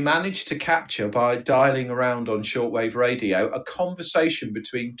 and we managed to capture, by dialing around on shortwave radio, a conversation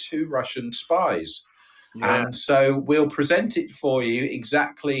between two Russian spies. Yeah. And so we'll present it for you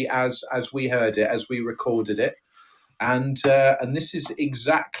exactly as we heard it, as we recorded it. And this is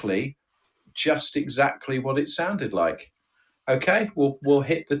just exactly what it sounded like. Okay, we'll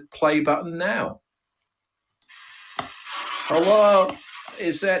hit the play button now. Hello,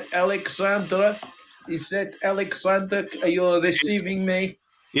 is that Alexandra? Is that Alexander? Are you receiving me?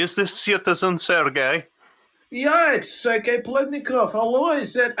 Is this Citizen Sergei? Yeah, it's Sergei Pletnikov. Hello,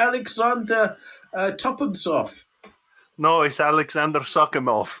 is that Alexander Topensov? No, it's Alexander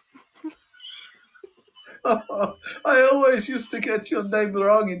Sokimov. I always used to get your name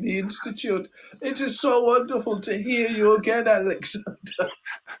wrong in the Institute. It is so wonderful to hear you again, Alexander.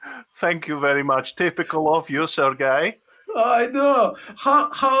 Thank you very much. Typical of you, Sergei. I know.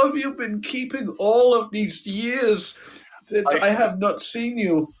 How have you been keeping all of these years that I have not seen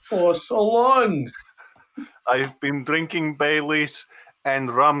you for so long? I've been drinking Baileys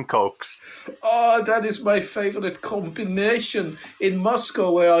and rum cokes. Oh, that is my favorite combination. In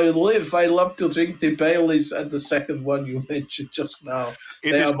Moscow, where I live, I love to drink the Baileys and the second one you mentioned just now.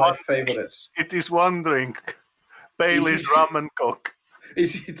 They are my favorites. It is one drink. Baileys, rum and coke.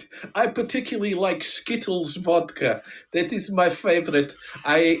 Is it? I particularly like Skittles vodka. That is my favorite.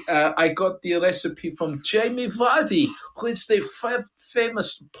 I got the recipe from Jamie Vardy, who is the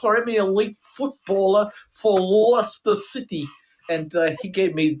famous Premier League footballer for Leicester City, and he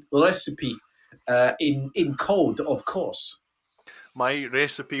gave me the recipe in code, of course. My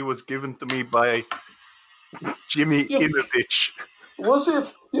recipe was given to me by Jimmy Ineditch. Was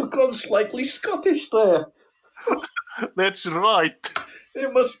it? You've gone slightly Scottish there. That's right.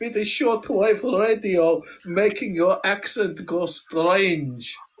 It must be the shortwave radio making your accent go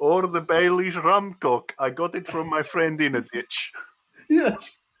strange. Or the Bailey's rum coke. I got it from my friend Ineditch.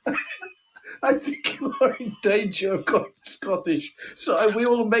 Yes. I think you are in danger of going Scottish, so we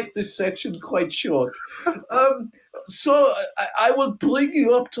will make this section quite short. So I will bring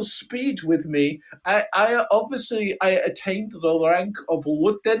you up to speed with me. I obviously attained the rank of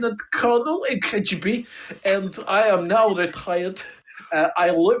Lieutenant Colonel in KGB, and I am now retired. I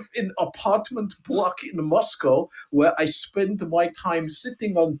live in an apartment block in Moscow where I spend my time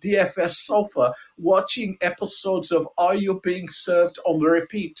sitting on DFS sofa watching episodes of Are You Being Served on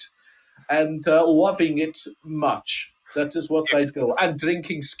repeat and loving it much. That is what I do. And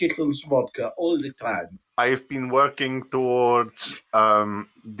drinking Skittles vodka all the time. I've been working towards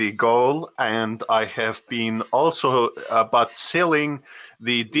the goal, and I have been also about selling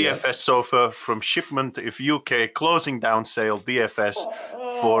the DFS sofa from shipment of UK, closing down sale DFS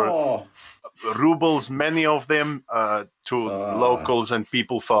for rubles, many of them to locals and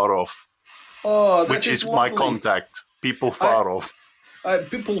people far off. Which is my contact, people far off.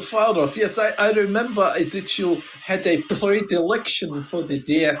 People far off. Yes, I remember that you had a predilection for the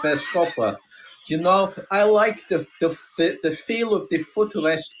DFS sofa. You know, I like the feel of the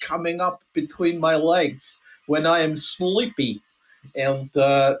footrest coming up between my legs when I am sleepy. And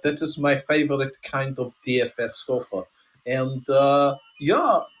that is my favorite kind of DFS sofa. And do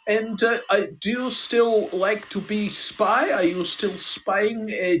you still like to be spy? Are you still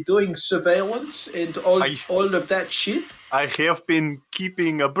spying, doing surveillance and all of that shit? I have been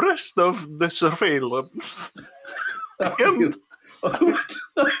keeping abreast of the surveillance. Have you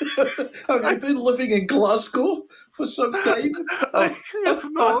been living in Glasgow for some time? I have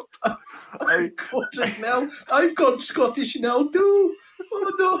not. I've gone Scottish now too.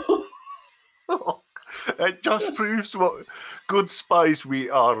 Oh no. It just proves what good spies we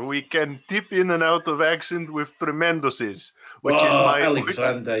are. We can dip in and out of accent with tremenduses, which is my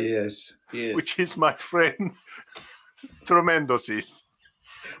Alexander, yes. Which is my friend tremenduses.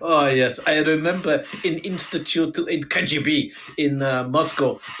 Oh yes, I remember in Institute in KGB in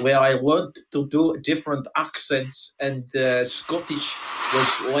Moscow where I learned to do different accents, and Scottish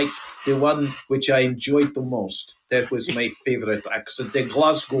was like the one which I enjoyed the most. That was my favorite accent, the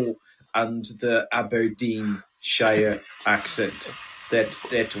Glasgow and the Aberdeenshire accent. That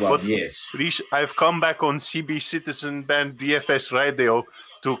one, but, yes. I've come back on CB Citizen Band DFS Radio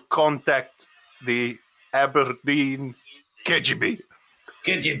to contact the Aberdeen KGB.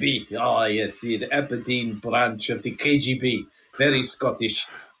 KGB. Oh, yes, the Aberdeen branch of the KGB. Very Scottish.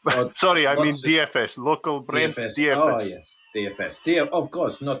 Sorry, I mean What's it? DFS, local branch DFS. DFS. Oh, yes, DFS. Of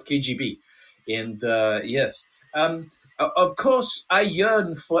course, not KGB. And yes, of course, I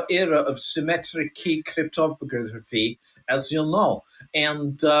yearn for era of symmetric key cryptography, as you know.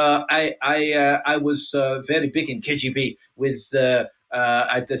 And I was very big in KGB with.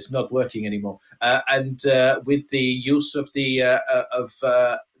 That's not working anymore. And with the use of the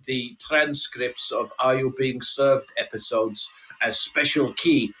transcripts of Are You Being Served episodes as special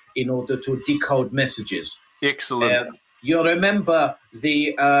key in order to decode messages. Excellent. You remember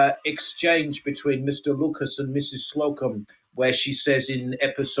the exchange between Mr. Lucas and Mrs. Slocum, where she says in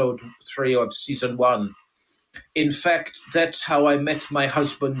episode 3 of season 1, in fact, that's how I met my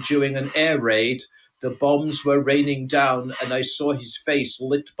husband during an air raid. The bombs were raining down, and I saw his face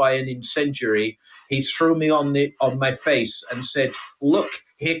lit by an incendiary. He threw me on my face and said, "Look,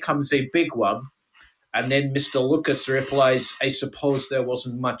 here comes a big one." And then Mr. Lucas replies, "I suppose there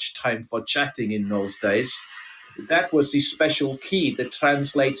wasn't much time for chatting in those days." That was the special key that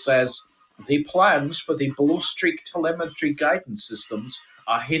translates as, "The plans for the Blue Streak telemetry guidance systems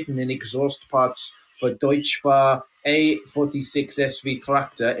are hidden in exhaust parts for Deutschfahr A46 SV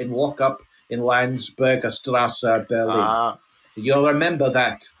Tractor in lockup in Landsberger Strasse, Berlin." You'll remember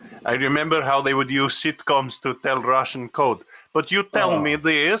that. I remember how they would use sitcoms to tell Russian code. But you tell me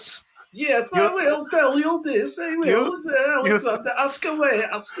this. Yes, I will tell you this. I will. Alexander,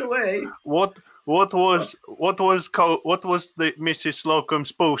 ask away. What was the Mrs.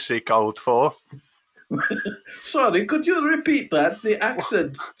 Slocum's pussy code for? Sorry, could you repeat that? The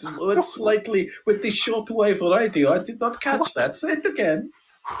accent was slightly with the shortwave radio. I did not catch that. Say it again.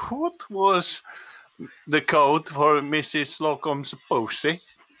 What was the code for Mrs. Slocum's pussy?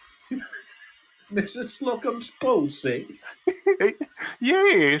 Mrs. Slocum's pussy?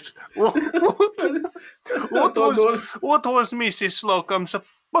 Yes. What was Mrs. Slocum's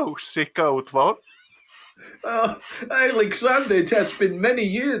pussy code for? Alexander, it has been many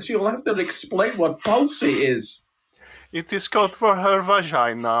years. You'll have to explain what pussy is. It is code for her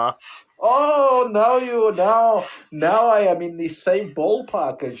vagina. Oh, now I am in the same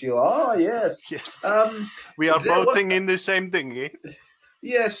ballpark as you. Oh, yes. Yes. We are boating in the same dinghy.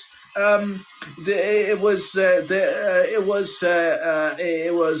 Yes. It was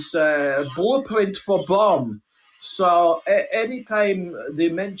blueprint for bomb. So anytime the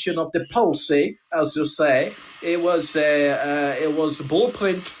mention of the pulsy, as you say, it was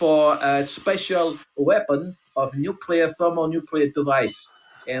blueprint for a special weapon of nuclear thermonuclear device,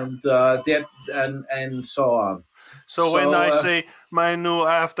 and that and so on. So when I say my new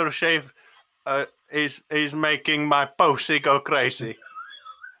aftershave is making my pussy go crazy,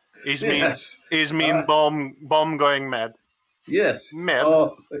 is mean bomb going mad. Yes. Mad.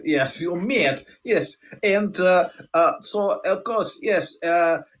 Oh, yes, you're mad. Yes, and so of course, yes,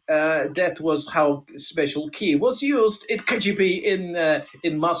 that was how special key was used in KGB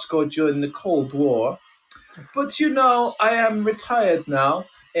in Moscow during the Cold War. But you know, I am retired now,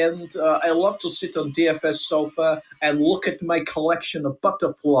 and I love to sit on DFS sofa and look at my collection of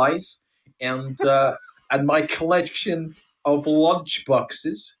butterflies and my collection of lunch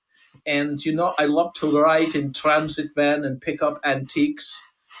boxes. And, you know, I love to ride in transit van and pick up antiques.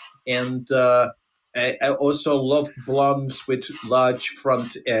 And I also love blondes with large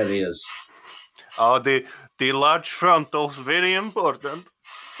front areas. Oh, the large frontals, very important.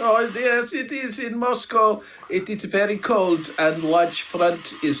 Oh, yes, it is. In Moscow, it is very cold, and large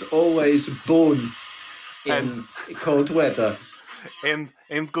front is always bone in cold weather. And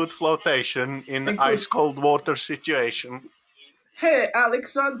good flotation in ice-cold water situation. Hey,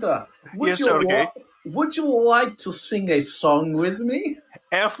 Alexander, would Yes, you like to sing a song with me?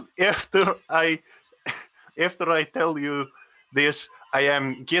 After I tell you this, I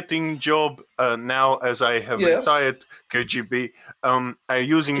am getting job now as I have retired KGB. I'm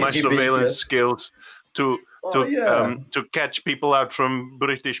using my surveillance skills to catch people out from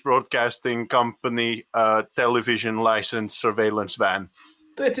British Broadcasting Company television license surveillance van.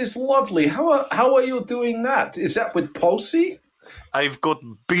 That is lovely. How are you doing that? Is that with Pulsey? I've got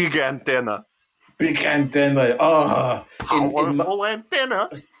big antenna. Big antenna. Oh, powerful antenna.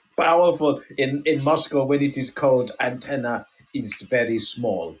 Powerful. In Moscow, when it is cold, antenna is very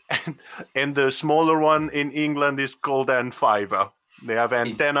small. And the smaller one in England is called N5. They have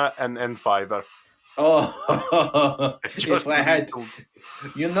antenna and N5. Oh, if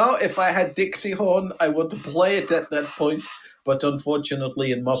I had Dixie horn, I would play it at that point. But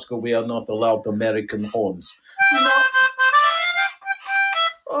unfortunately, in Moscow, we are not allowed American horns.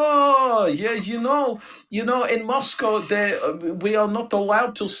 Oh, Oh, yeah, in Moscow, we are not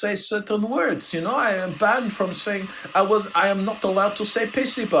allowed to say certain words. I am banned from saying. I am not allowed to say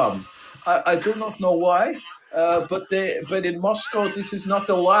pissy bum. I do not know why, but in Moscow, this is not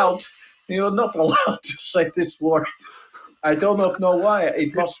allowed. You're not allowed to say this word. I do not know why.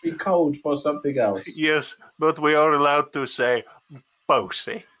 It must be code for something else. Yes, but we are allowed to say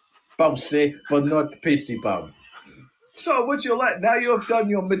bossy. Bossy, but not pissy bum. So, would you like? Now you have done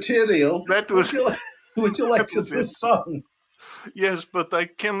your material. Would you like to do a song? Yes, but I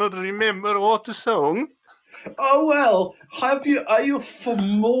cannot remember what the song. Oh well, are you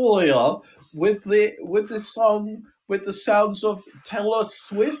familiar with the song with the sounds of Taylor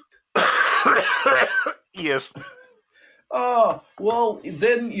Swift? Yes. Oh, well,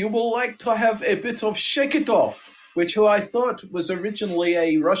 then you will like to have a bit of Shake It Off, which I thought was originally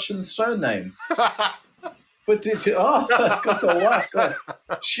a Russian surname. But I got the laugh there.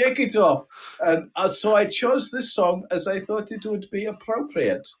 Shake It Off. And so I chose this song as I thought it would be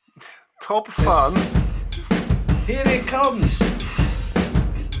appropriate. Top fun. Here it comes.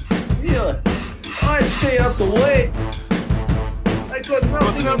 Here. I stay up late. I got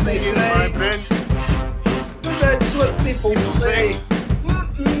nothing in my brain. But that's what people say.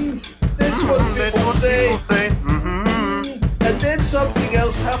 That's what people say. And then something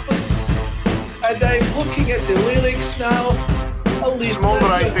else happens. And I'm looking at the lyrics now. At least that's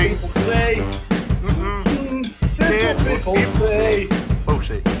what people say. That's what people say.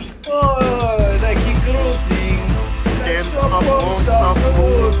 Oh, and I keep cruising. Can't stop, won't stop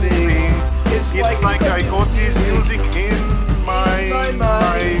moving. It's like I got this music in my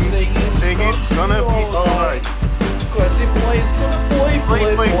mind. Saying it's gonna be alright. Cause it plays gonna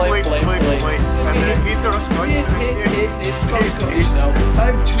play. And then he's gonna it's gonna Scottish now.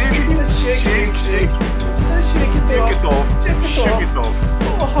 I'm just gonna shake it off.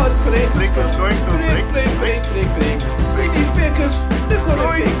 Oh, heartbreakers going to break. Pretty fakers, they're gonna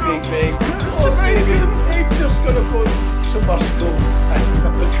fake. Oh, baby, I'm just gonna go to Moscow. I'm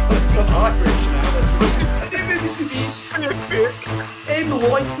Irish now. I'm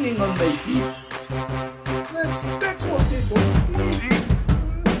lightning on my feet. That's what they don't see.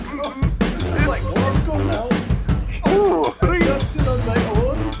 This is like Glasgow now. I'm dancing on my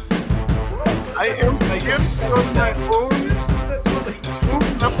own. I am dancing on my own. That's what I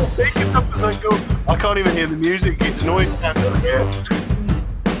do. I'm taking it up as I go. I can't even hear the music. It's noise cancelling again.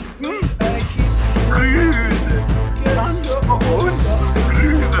 I keep Cruising. I'm supposed to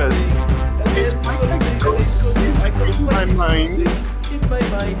cruise. In my mind. In my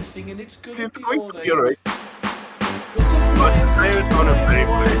mind, singing it's good. It's going to be alright. But it's gonna play.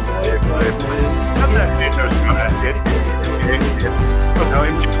 And that hitter's gonna hit. But now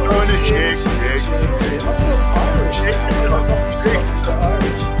I'm just going to shake.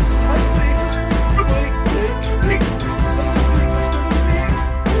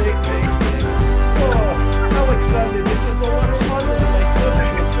 Alexander, this is a lot of fun.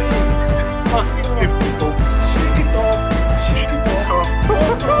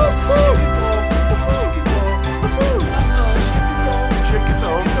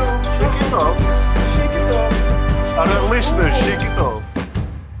 Shake it off. And our listeners, shake it off.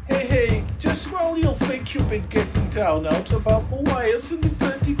 Hey, just while you'll think you've been getting down out about the wires and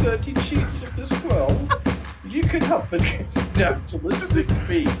the dirty cheats of this world, you can help it get down to the sick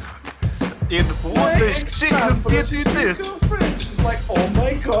beat. In what the secret bit is this? She's like, oh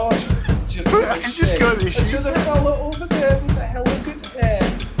my god, just got to shake. To the fella over there with the hella good hair,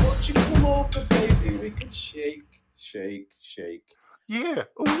 won't you come over, baby? We can shake. Yeah,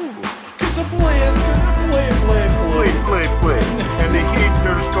 ooh. Cause the player's gonna play. And the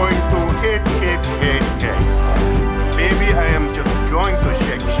heater's going to hit. Baby, I am just going to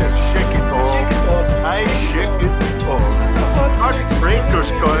shake it off. I shake it off.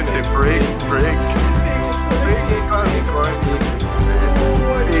 Heartbreaker's going to break.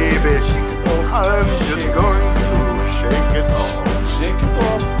 Baby, I'm just going to shake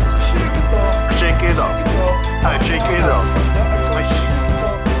it off. I shake it off.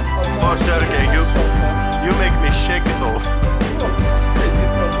 Oh, Sergey, you make me shake it off.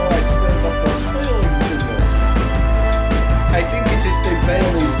 I think it is the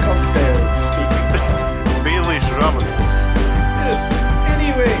Bailey's cocktail speaking. Bailey's ramen. Yes.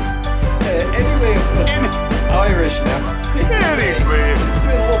 Anyway, Irish now. Anyway. It's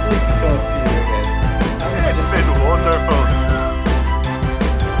been lovely to talk to you again. It's been wonderful.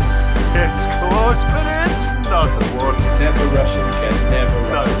 It's close, but it's not the one. Never Russian again. Never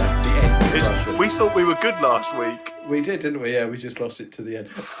Russian. That's the end of It's, Russian. thought we were good last week. We did, didn't we? Yeah, we just lost it to the end.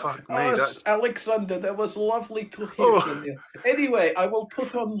 Fuck me, Oh, that's... Alexander, that was lovely to hear from you. Anyway, I will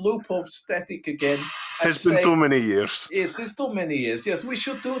put on loop of static again and It's been say, so many years. yes, it's too many years. Yes, we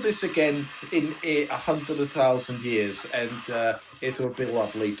should do this again in 100,000 years, and it will be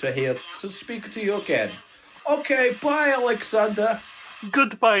lovely to speak to you again. Okay, bye, Alexander.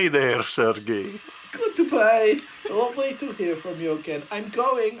 Goodbye there, Sergey. Goodbye. Lovely to hear from you again. I'm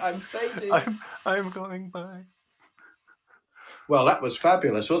going. I'm fading. I'm going by. Well, that was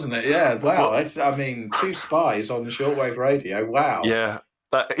fabulous, wasn't it? Yeah. Wow. I mean, two spies on the shortwave radio. Wow. Yeah.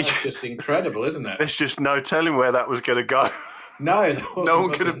 That's just incredible, isn't it? There's just no telling where that was going to go. No, no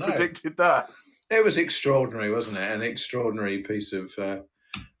one could have predicted that. It was extraordinary, wasn't it? An extraordinary piece of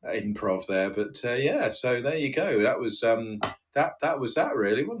improv there. But yeah, so there you go. That was that was that,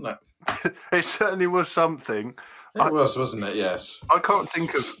 really, wasn't it? It certainly was something. It was, wasn't it? Yes. I can't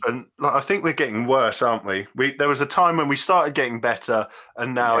think of, and like, I think we're getting worse, aren't we? There was a time when we started getting better,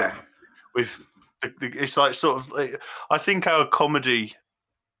 and now it's like sort of. I think our comedy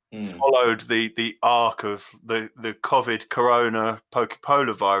followed the arc of the COVID corona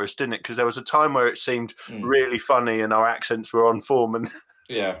polar virus, didn't it? Because there was a time where it seemed really funny and our accents were on form, and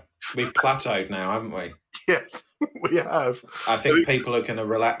yeah, we've plateaued now, haven't we? Yeah, we have. I think people are going to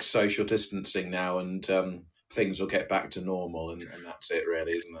relax social distancing now, and things will get back to normal, and that's it,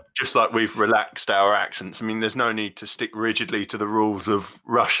 really, isn't it? Just like we've relaxed our accents. I mean, there's no need to stick rigidly to the rules of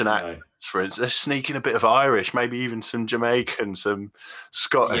Russian accents, for instance. They're sneaking a bit of Irish, maybe even some Jamaican, some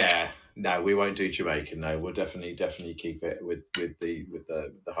Scottish. Yeah, no, we won't do Jamaican. No, we'll definitely keep it with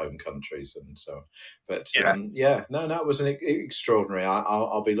the home countries and so on. But no, it was an extraordinary.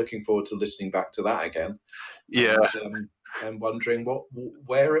 I'll be looking forward to listening back to that again. Yeah, and wondering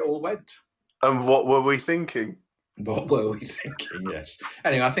where it all went. And what were we thinking? What were we thinking? Yes.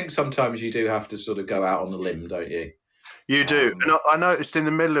 Anyway, I think sometimes you do have to sort of go out on a limb, don't you? You do. And I noticed in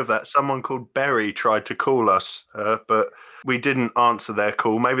the middle of that, someone called Berry tried to call us, but we didn't answer their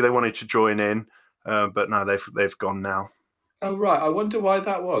call. Maybe they wanted to join in, but no, they've gone now. Oh, right. I wonder why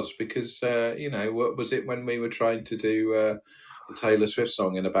that was, because, what was it when we were trying to do the Taylor Swift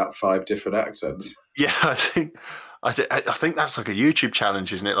song in about 5 different accents? Yeah, I think that's like a YouTube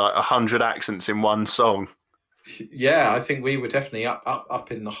challenge, isn't it? Like 100 accents in one song. Yeah, I think we were definitely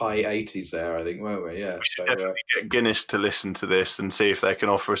up in the high 80s there, I think, weren't we? Yeah. We should definitely get Guinness to listen to this and see if they can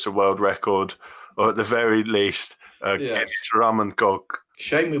offer us a world record, or at the very least, Guinness rum and gog.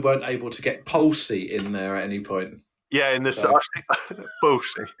 Shame we weren't able to get Pulsey in there at any point. Yeah, in the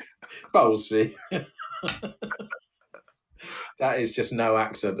Pulsey. Pulsey. That is just no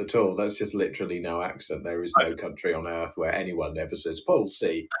accent at all. That's just literally no accent. There is no country on earth where anyone ever says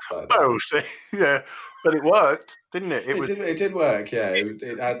Pulsey. Pulsey, yeah. But it worked, didn't it? It did work, yeah.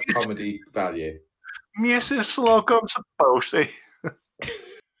 It had comedy value. Mrs. Slocum's Pulsey.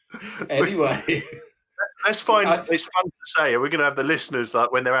 Anyway. It's fun to say. We're going to have the listeners,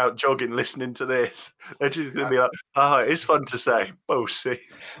 like, when they're out jogging listeing to this. They're just going to be like, it's fun to say. Pulsey.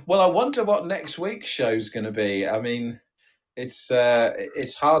 Well, I wonder what next week's show's going to be. I mean, it's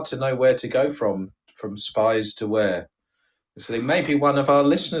hard to know where to go from spies to where. So maybe one of our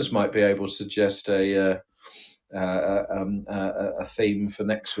listeners might be able to suggest a theme for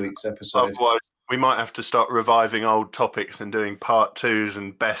next week's episode. Otherwise, we might have to start reviving old topics and doing part 2s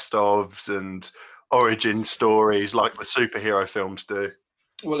and best ofs and origin stories like the superhero films do.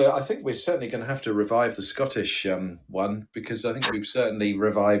 Well, I think we're certainly going to have to revive the Scottish one, because I think we've certainly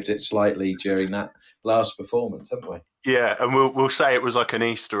revived it slightly during that last performance, haven't we? Yeah, and we'll say it was like an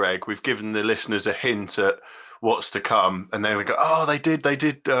Easter egg. We've given the listeners a hint at what's to come, and then we go, oh, they did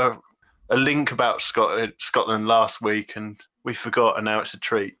a link about Scotland last week, and we forgot, and now it's a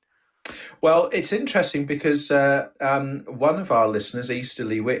treat. Well, it's interesting because one of our listeners,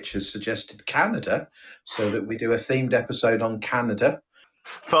 Easterly Witch, has suggested Canada, so that we do a themed episode on Canada.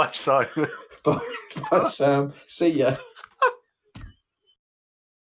 Bye, Simon. Bye, Sam. See ya.